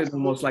to look at it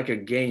almost like a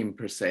game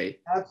per se.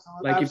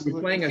 Absolutely. Like if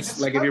you're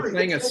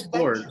playing a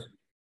sport.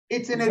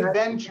 It's an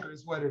adventure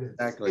is what it is.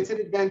 Exactly. It's an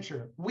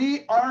adventure.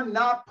 We are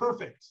not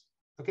perfect.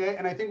 Okay.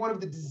 And I think one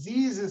of the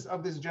diseases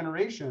of this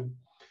generation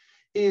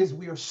is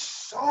we are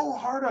so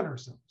hard on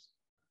ourselves.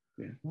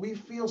 Yeah. We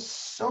feel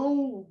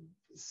so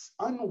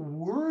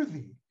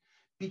unworthy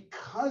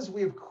because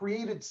we have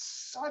created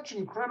such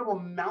incredible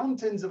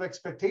mountains of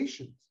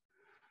expectations,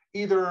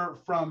 either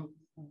from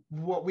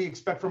what we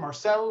expect from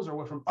ourselves or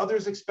what from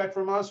others expect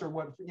from us or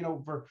what, you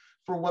know, for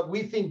what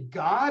we think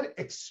God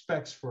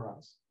expects for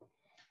us.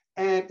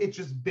 And it's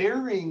just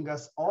burying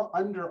us all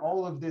under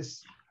all of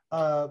this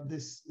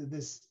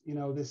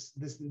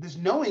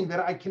knowing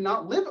that I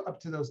cannot live up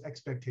to those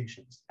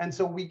expectations. And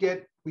so we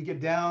get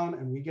down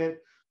and we get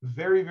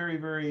very, very,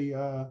 very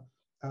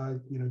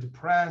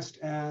depressed,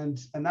 and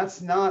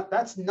that's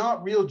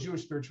not real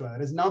Jewish spirituality.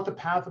 That is not the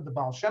path of the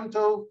Baal Shem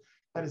Tov.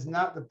 That is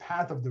not the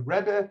path of the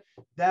Rebbe.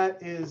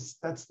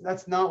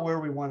 That's not where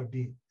we want to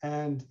be.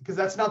 And because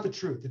that's not the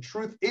truth. The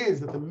truth is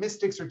that the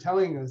mystics are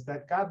telling us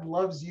that God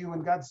loves you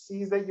and God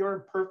sees that you're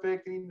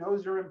imperfect and he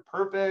knows you're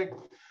imperfect.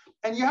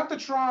 And you have to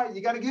try,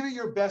 you got to give it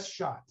your best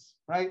shots,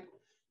 right?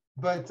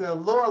 But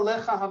lo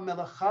alecha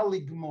hamelacha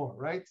ligmor,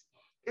 right?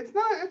 It's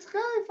kind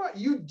of fun.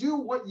 You do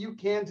what you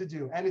can to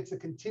do. And it's a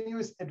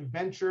continuous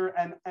adventure.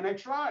 And I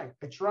try.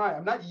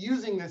 I'm not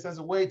using this as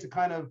a way to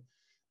kind of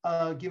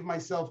give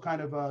myself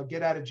kind of a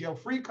get out of jail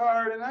free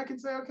card. And I can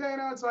say, okay,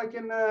 so I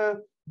can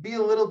be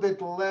a little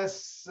bit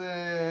less,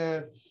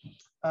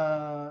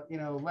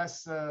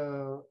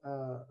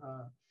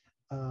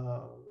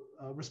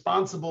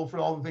 responsible for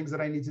all the things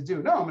that I need to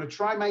do. No, I'm going to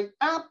try my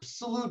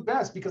absolute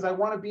best because I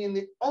want to be in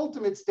the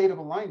ultimate state of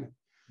alignment.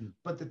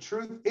 But the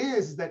truth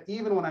is that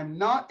even when I'm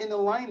not in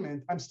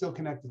alignment, I'm still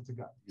connected to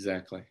God.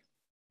 Exactly.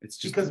 It's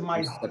just because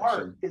my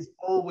heart is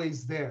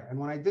always there. And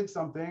when I did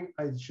something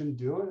I shouldn't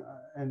do it,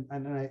 and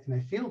I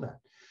feel that.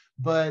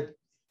 But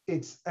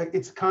it's a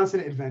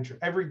constant adventure.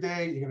 Every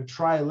day you're going to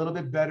try a little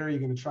bit better.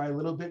 You're going to try a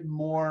little bit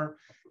more.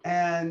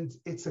 And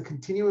it's a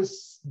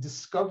continuous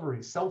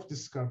discovery,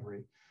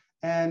 self-discovery.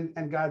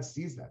 And God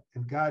sees that.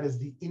 And God is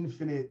the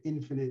infinite,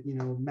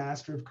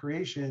 master of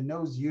creation,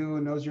 knows you,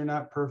 knows you're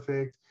not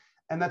perfect.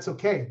 And that's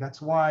okay.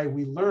 That's why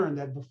we learn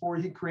that before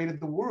he created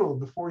the world,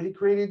 before he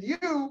created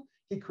you,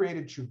 he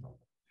created tshuva.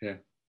 Yeah.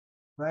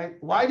 Right?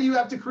 Why do you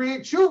have to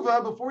create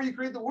tshuva before you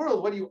create the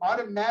world? What are you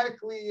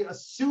automatically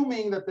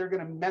assuming that they're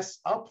going to mess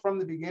up from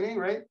the beginning,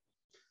 right?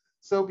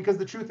 So, because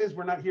the truth is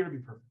we're not here to be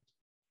perfect.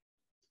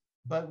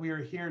 But we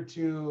are here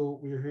to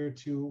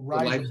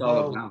rise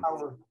above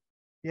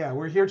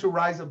we're here to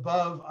rise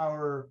above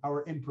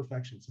our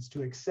imperfections. It's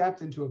to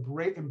accept and to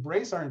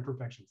embrace our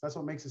imperfections. That's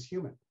what makes us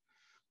human.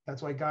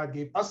 That's why God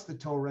gave us the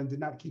Torah and did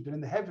not keep it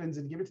in the heavens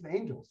and give it to the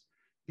angels,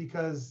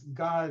 because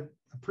God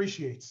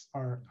appreciates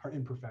our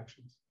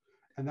imperfections.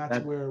 And that's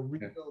where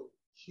real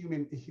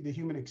the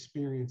human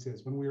experience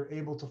is, when we are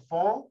able to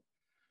fall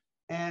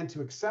and to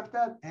accept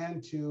that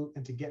and to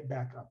get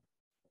back up.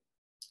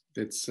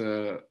 It's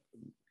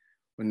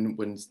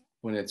when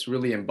it's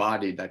really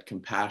embodied, that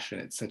compassion,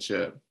 it's such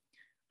a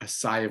a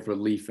sigh of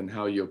relief in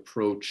how you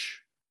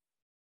approach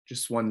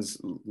just one's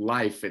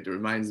life. It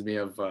reminds me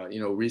of,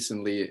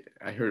 recently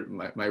I heard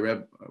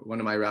one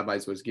of my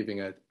rabbis was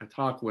giving a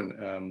talk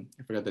when,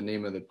 I forgot the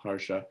name of the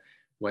parsha,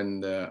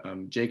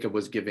 when Jacob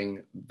was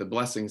giving the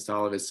blessings to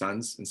all of his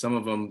sons, and some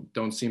of them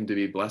don't seem to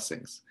be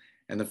blessings.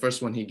 And the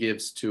first one he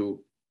gives to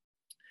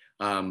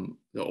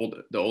the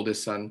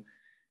oldest son,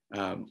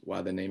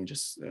 wow, the name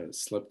just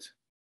slipped.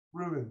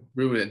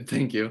 Reuben,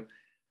 thank you.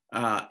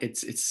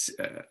 It's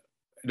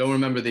I don't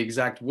remember the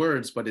exact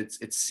words, but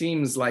it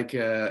seems like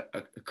a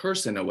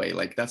curse in a way.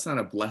 Like that's not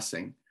a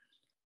blessing,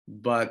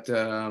 but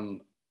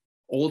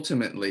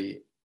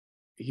ultimately,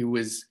 he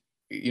was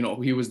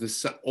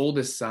the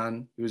oldest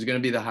son. He was going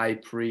to be the high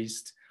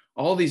priest.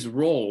 All these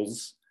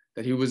roles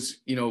that he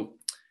was, in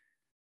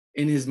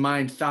his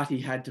mind thought he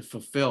had to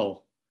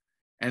fulfill,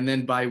 and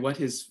then by what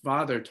his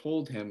father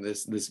told him,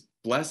 this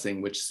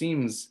blessing, which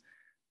seems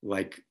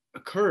like a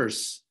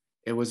curse,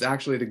 it was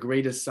actually the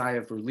greatest sigh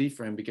of relief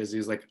for him, because he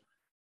was like,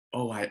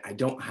 oh, I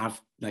don't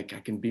have, like, I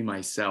can be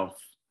myself.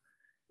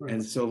 Right.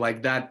 And so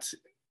like that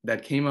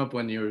came up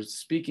when you were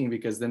speaking,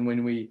 because then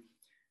when we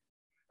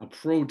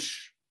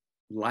approach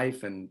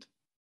life and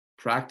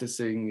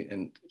practicing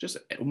and just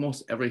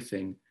almost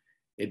everything,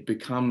 it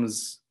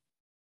becomes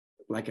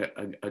like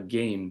a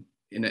game,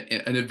 an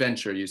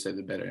adventure. You said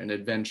it better, an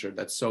adventure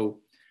that's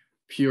so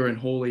pure and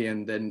holy.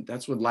 And then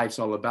that's what life's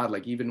all about.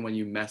 Like even when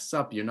you mess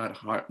up, you're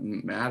not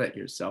mad at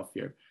yourself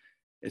here.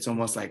 It's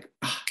almost like,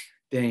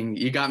 dang,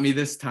 you got me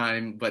this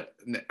time, but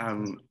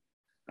I'm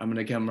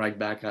gonna come right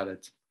back at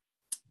it.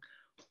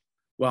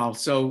 Wow.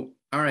 So,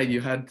 all right, you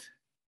had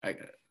an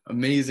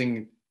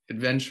amazing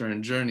adventure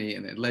and journey,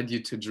 and it led you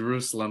to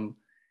Jerusalem,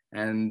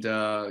 and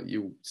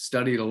you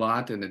studied a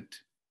lot, and it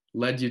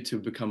led you to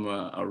become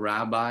a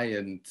rabbi.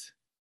 And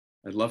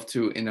I'd love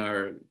to, in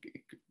our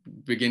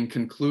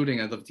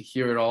concluding, I'd love to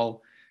hear it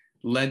all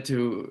led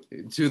to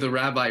the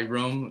rabbi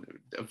Rome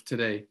of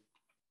today.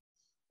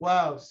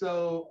 Wow.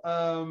 So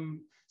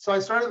I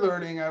started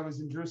learning. I was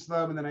in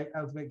Jerusalem, and then I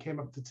ultimately came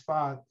up to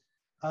Tzfat,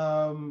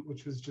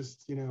 which was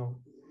just,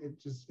 it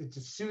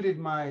just suited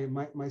my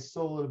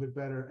soul a little bit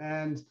better.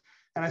 And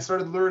I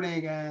started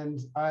learning, and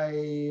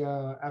I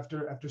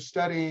after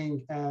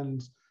studying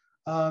and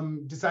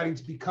deciding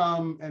to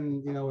become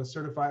a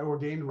certified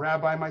ordained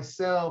rabbi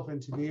myself,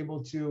 and to be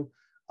able to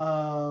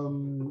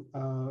kind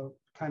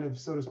of,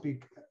 so to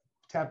speak,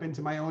 tap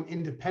into my own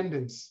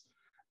independence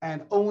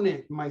and own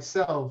it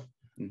myself.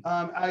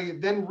 I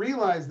then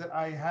realized that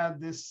I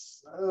had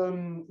this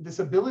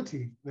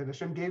ability, that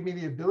Hashem gave me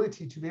the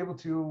ability to be able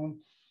to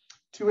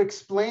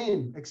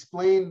explain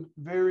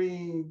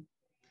very,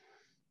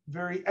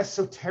 very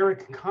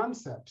esoteric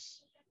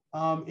concepts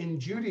in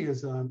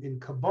Judaism, in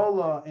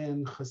Kabbalah,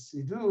 in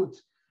Chassidut.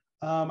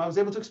 I was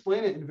able to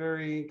explain it in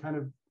very kind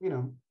of,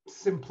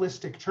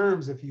 simplistic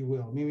terms, if you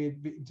will, maybe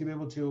to be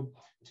able to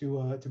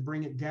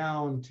bring it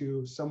down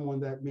to someone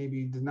that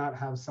maybe did not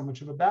have so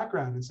much of a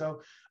background. And so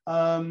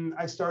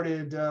I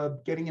started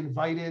getting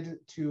invited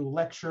to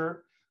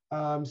lecture,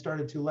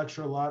 started to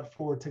lecture a lot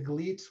for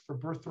Taglit, for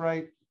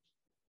Birthright,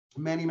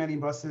 many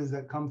buses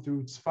that come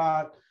through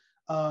Tzfat,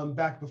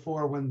 back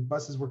before when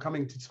buses were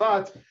coming to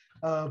Tzfat,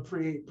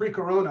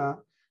 pre-corona.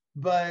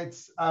 But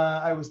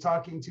I was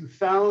talking to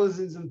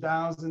thousands and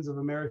thousands of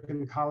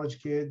American college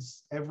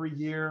kids every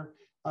year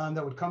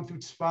that would come through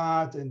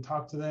Tzfat and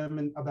talk to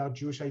them about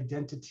Jewish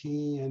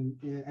identity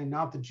and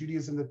not the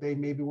Judaism that they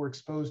maybe were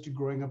exposed to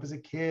growing up as a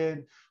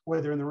kid,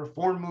 whether in the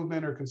Reform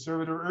movement or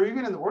conservative or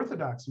even in the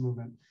Orthodox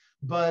movement,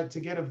 but to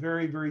get a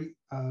very, very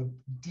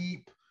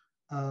deep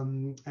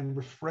and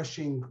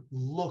refreshing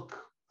look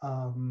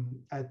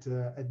at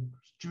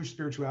Jewish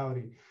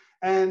spirituality.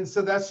 And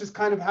so that's just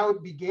kind of how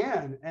it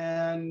began.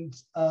 And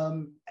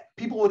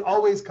people would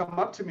always come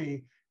up to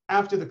me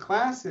after the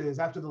classes,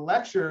 after the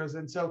lectures.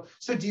 And so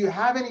do you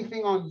have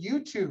anything on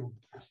YouTube?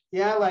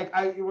 Yeah,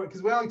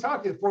 because we only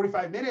talked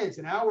 45 minutes,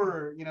 an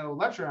hour,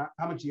 lecture,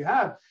 how much do you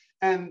have?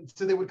 And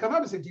so they would come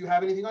up and say, do you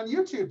have anything on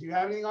YouTube? Do you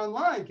have anything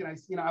online? Can I,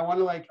 I want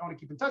to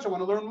keep in touch. I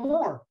want to learn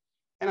more.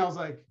 And I was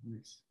like,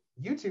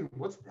 YouTube,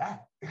 what's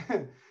that?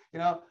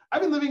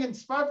 I've been living in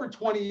Tzfat for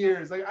 20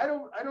 years. Like, I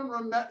don't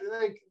remember,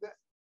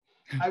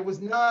 I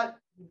was not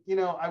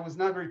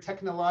very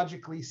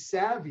technologically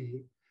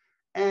savvy,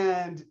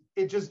 and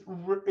it just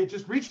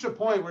reached a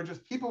point where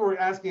just people were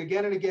asking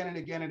again and again and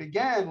again and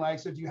again, like,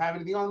 so do you have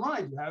anything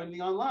online? Do you have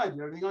anything online? Do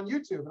you have anything on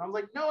YouTube? And I was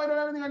like, no, I don't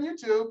have anything on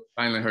YouTube.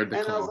 Finally heard the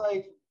call. And I was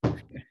like,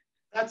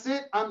 that's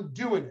it. I'm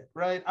doing it,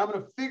 right? I'm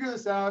gonna figure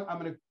this out. I'm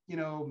gonna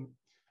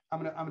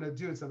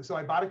do it. So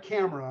I bought a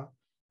camera.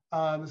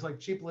 This like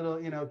cheap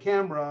little,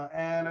 camera,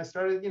 and I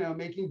started,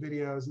 making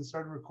videos and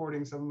started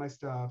recording some of my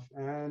stuff.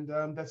 And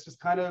that's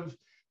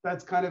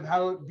kind of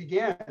how it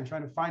began,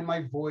 trying to find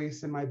my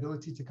voice and my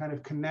ability to kind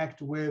of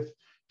connect with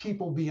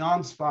people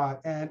beyond Tzfat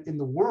and in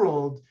the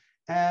world.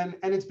 And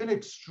it's been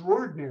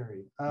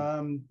extraordinary,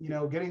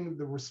 getting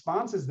the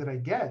responses that I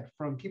get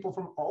from people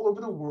from all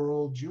over the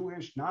world,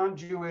 Jewish,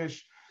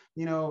 non-Jewish,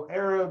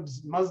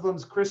 Arabs,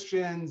 Muslims,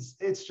 Christians.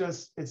 It's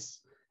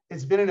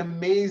it's been an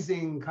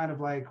amazing kind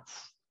of like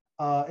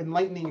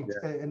enlightening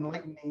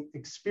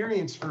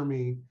experience for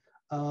me,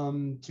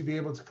 to be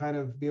able to kind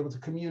of be able to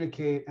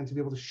communicate and to be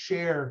able to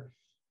share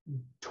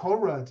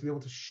Torah, to be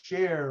able to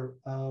share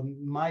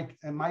my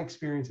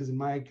experiences and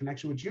my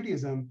connection with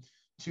Judaism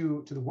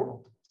to the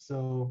world.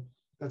 So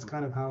that's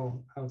kind of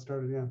how it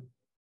started. Yeah.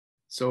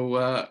 So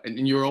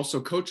and you're also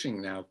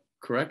coaching now,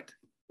 correct?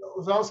 I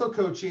was also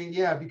coaching,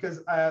 yeah,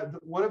 because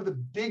one of the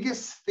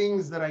biggest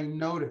things that I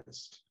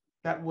noticed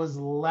that was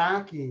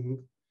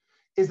lacking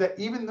is that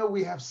even though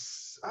we have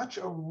such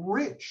a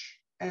rich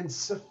and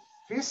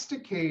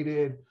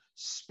sophisticated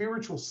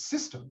spiritual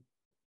system,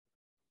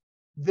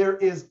 there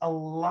is a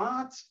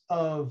lot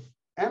of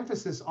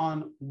emphasis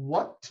on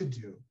what to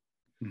do.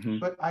 Mm-hmm.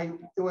 But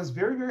it was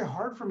very, very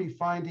hard for me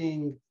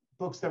finding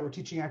books that were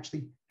teaching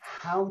actually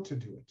how to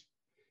do it.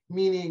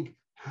 Meaning,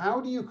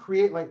 how do you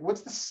create, like,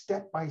 what's the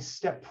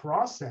step-by-step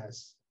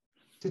process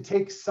to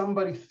take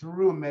somebody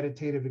through a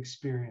meditative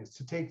experience,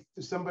 to take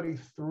somebody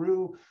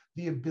through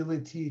the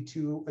ability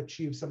to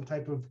achieve some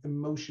type of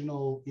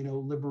emotional,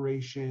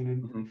 liberation.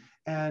 And, mm-hmm.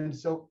 and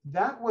so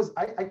that was,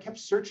 I kept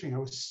searching. I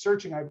was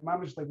searching.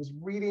 was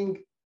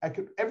reading,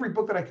 every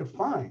book that I could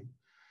find.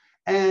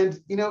 And,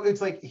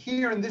 it's like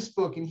here in this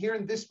book and here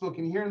in this book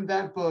and here in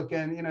that book.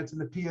 And, it's in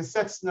the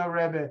Piasetzner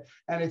Rebbe,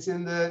 and it's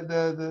in the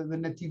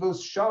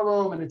Netivos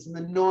Shalom, and it's in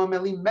the Noam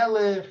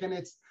Elimelech, and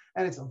it's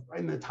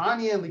in the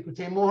Tanya,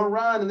 Likutei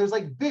Moharan, and there's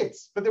like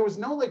bits, but there was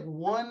no like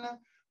one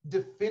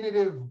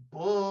definitive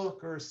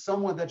book or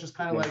someone that just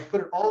kind of like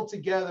put it all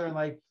together and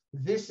like,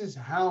 this is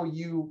how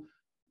you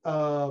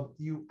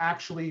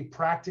actually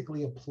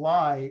practically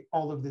apply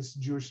all of this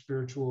Jewish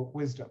spiritual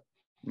wisdom.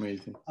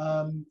 Amazing.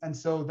 And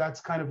so that's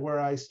kind of where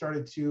I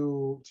started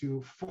to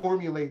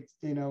formulate,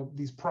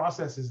 these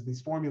processes,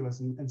 these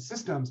formulas and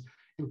systems,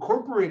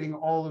 incorporating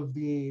all of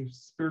the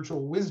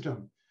spiritual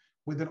wisdom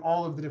within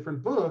all of the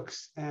different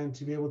books, and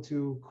to be able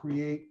to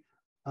create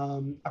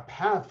a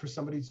path for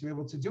somebody to be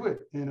able to do it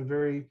in a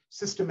very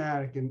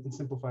systematic and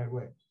simplified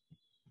way.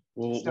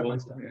 Step by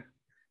step.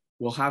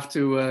 We'll have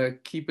to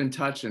keep in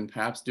touch and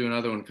perhaps do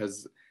another one,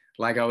 because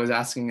like I was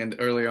asking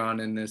earlier on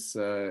in this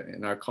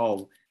in our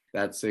call,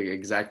 that's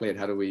exactly it.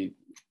 How do we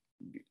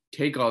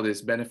take all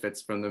these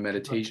benefits from the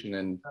meditation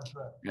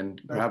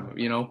and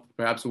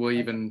perhaps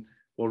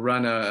we'll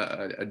run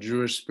a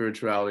Jewish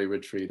spirituality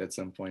retreat at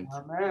some point.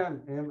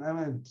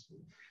 Amen.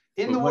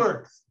 In the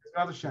works.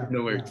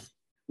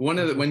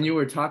 When you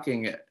were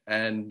talking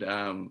and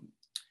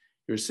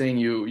you're saying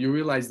you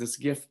realize this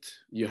gift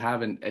you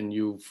haven't, and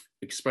you've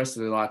expressed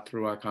it a lot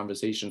through our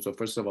conversation. So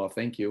first of all,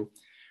 thank you,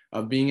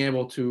 of being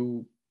able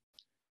to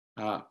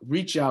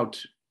reach out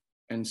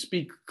and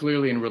speak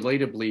clearly and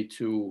relatably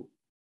to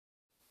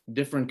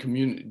different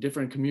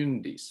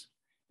communities.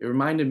 It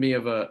reminded me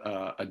of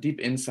a deep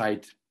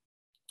insight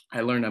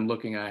I learned.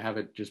 I have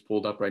it just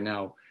pulled up right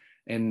now,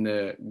 in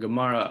the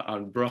Gemara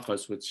on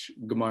brachos, which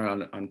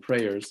Gemara on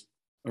prayers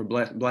or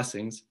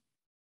blessings.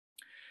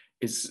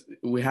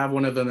 We have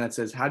one of them that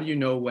says, how do you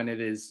know when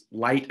it is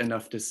light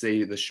enough to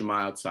say the Shema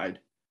outside?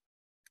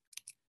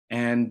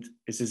 And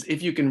it says,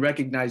 if you can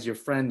recognize your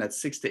friend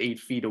that's 6 to 8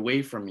 feet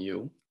away from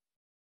you,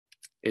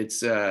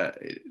 it's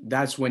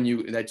that's when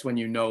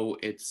you know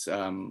it's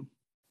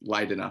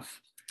light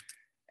enough.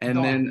 And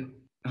dawn.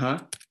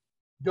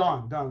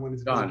 Then dawn when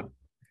it's dawn.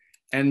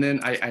 And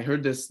then I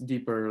heard this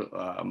deeper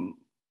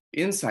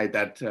insight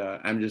that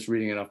I'm just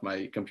reading it off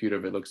my computer,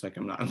 but it looks like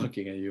I'm not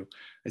looking at you.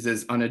 It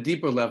says, on a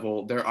deeper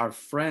level, there are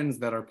friends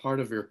that are part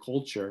of your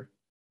culture,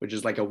 which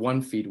is like a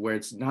 1 feet, where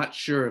you're not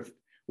sure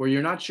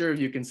if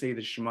you can say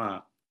the Shema,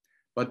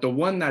 but the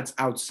one that's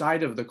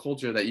outside of the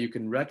culture that you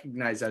can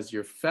recognize as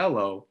your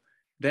fellow,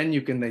 then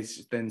you can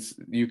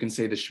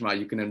say the Shema.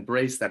 You can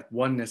embrace that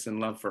oneness and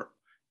love for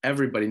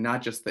everybody,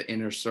 not just the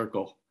inner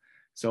circle.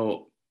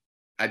 So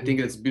I think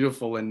it's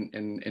beautiful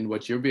in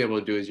what you'll be able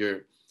to do is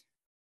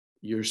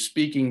you're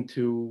speaking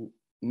to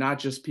not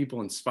just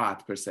people in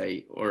Sfat per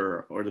se,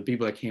 or the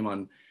people that came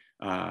on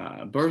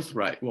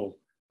Birthright. Well,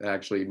 that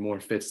actually more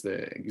fits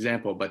the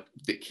example, but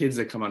the kids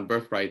that come on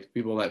Birthright,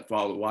 people that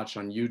watch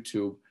on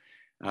YouTube,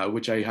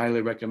 which I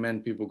highly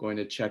recommend people going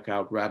to check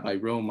out Rabbi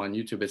Rome on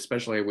YouTube,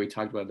 especially we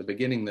talked about at the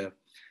beginning, the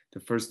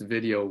first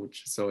video,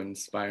 which is so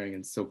inspiring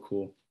and so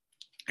cool,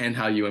 and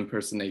how you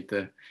impersonate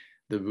the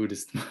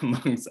Buddhist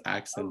monk's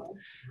accent.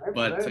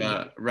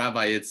 But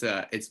Rabbi,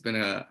 it's been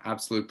an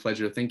absolute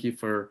pleasure. Thank you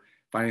for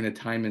finding the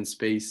time and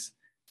space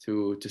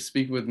to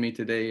speak with me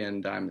today,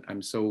 and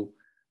I'm so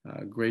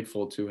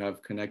grateful to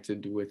have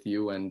connected with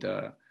you, and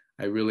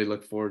I really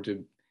look forward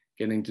to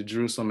getting to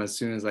Jerusalem as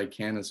soon as I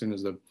can, as soon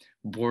as the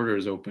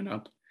borders open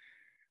up.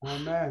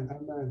 Amen.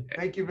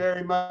 Thank you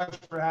very much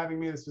for having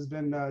me. This has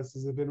been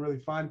really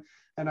fun,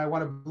 and I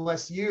want to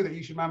bless you that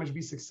you should manage to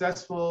be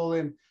successful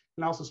and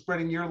also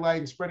spreading your light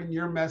and spreading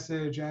your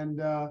message and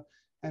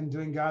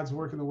doing God's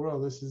work in the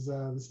world. This has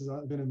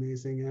been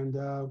amazing, and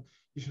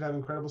you should have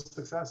incredible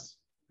success.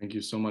 Thank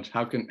you so much.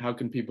 How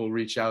can people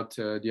reach out?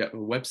 Do you have a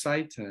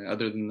website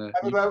other than the?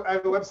 I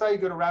have a website. You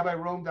go to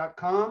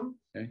rabbirome.com.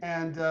 Okay.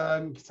 And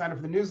you can sign up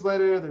for the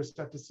newsletter. There's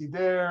stuff to see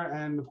there,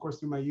 and of course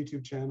through my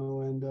YouTube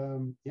channel. And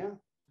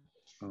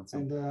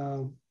Awesome.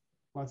 and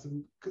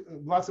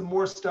lots of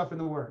more stuff in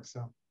the works.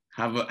 So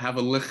have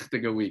a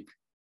lichtige week.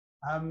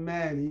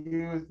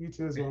 Amen. You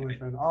too as well, my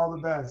friend. All the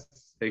best.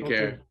 Take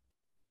care.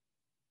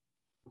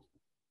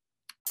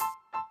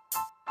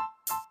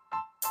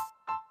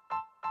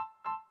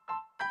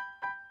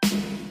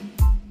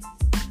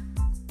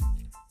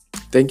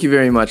 Thank you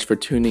very much for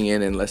tuning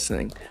in and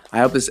listening. I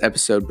hope this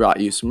episode brought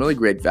you some really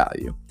great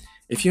value.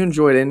 If you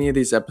enjoyed any of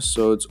these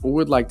episodes or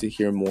would like to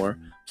hear more,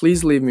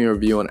 please leave me a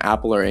review on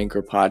Apple or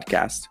Anchor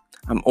Podcast.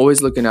 I'm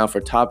always looking out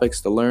for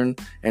topics to learn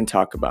and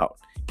talk about,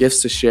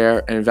 gifts to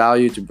share, and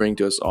value to bring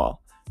to us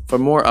all. For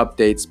more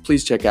updates,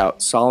 please check out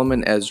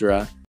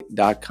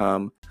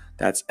solomonezra.com.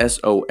 That's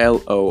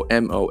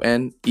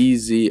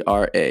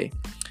SOLOMONEZRA.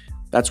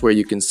 That's where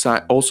you can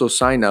also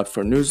sign up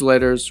for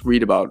newsletters,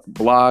 read about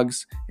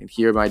blogs, and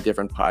hear my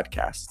different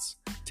podcasts.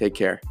 Take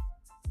care.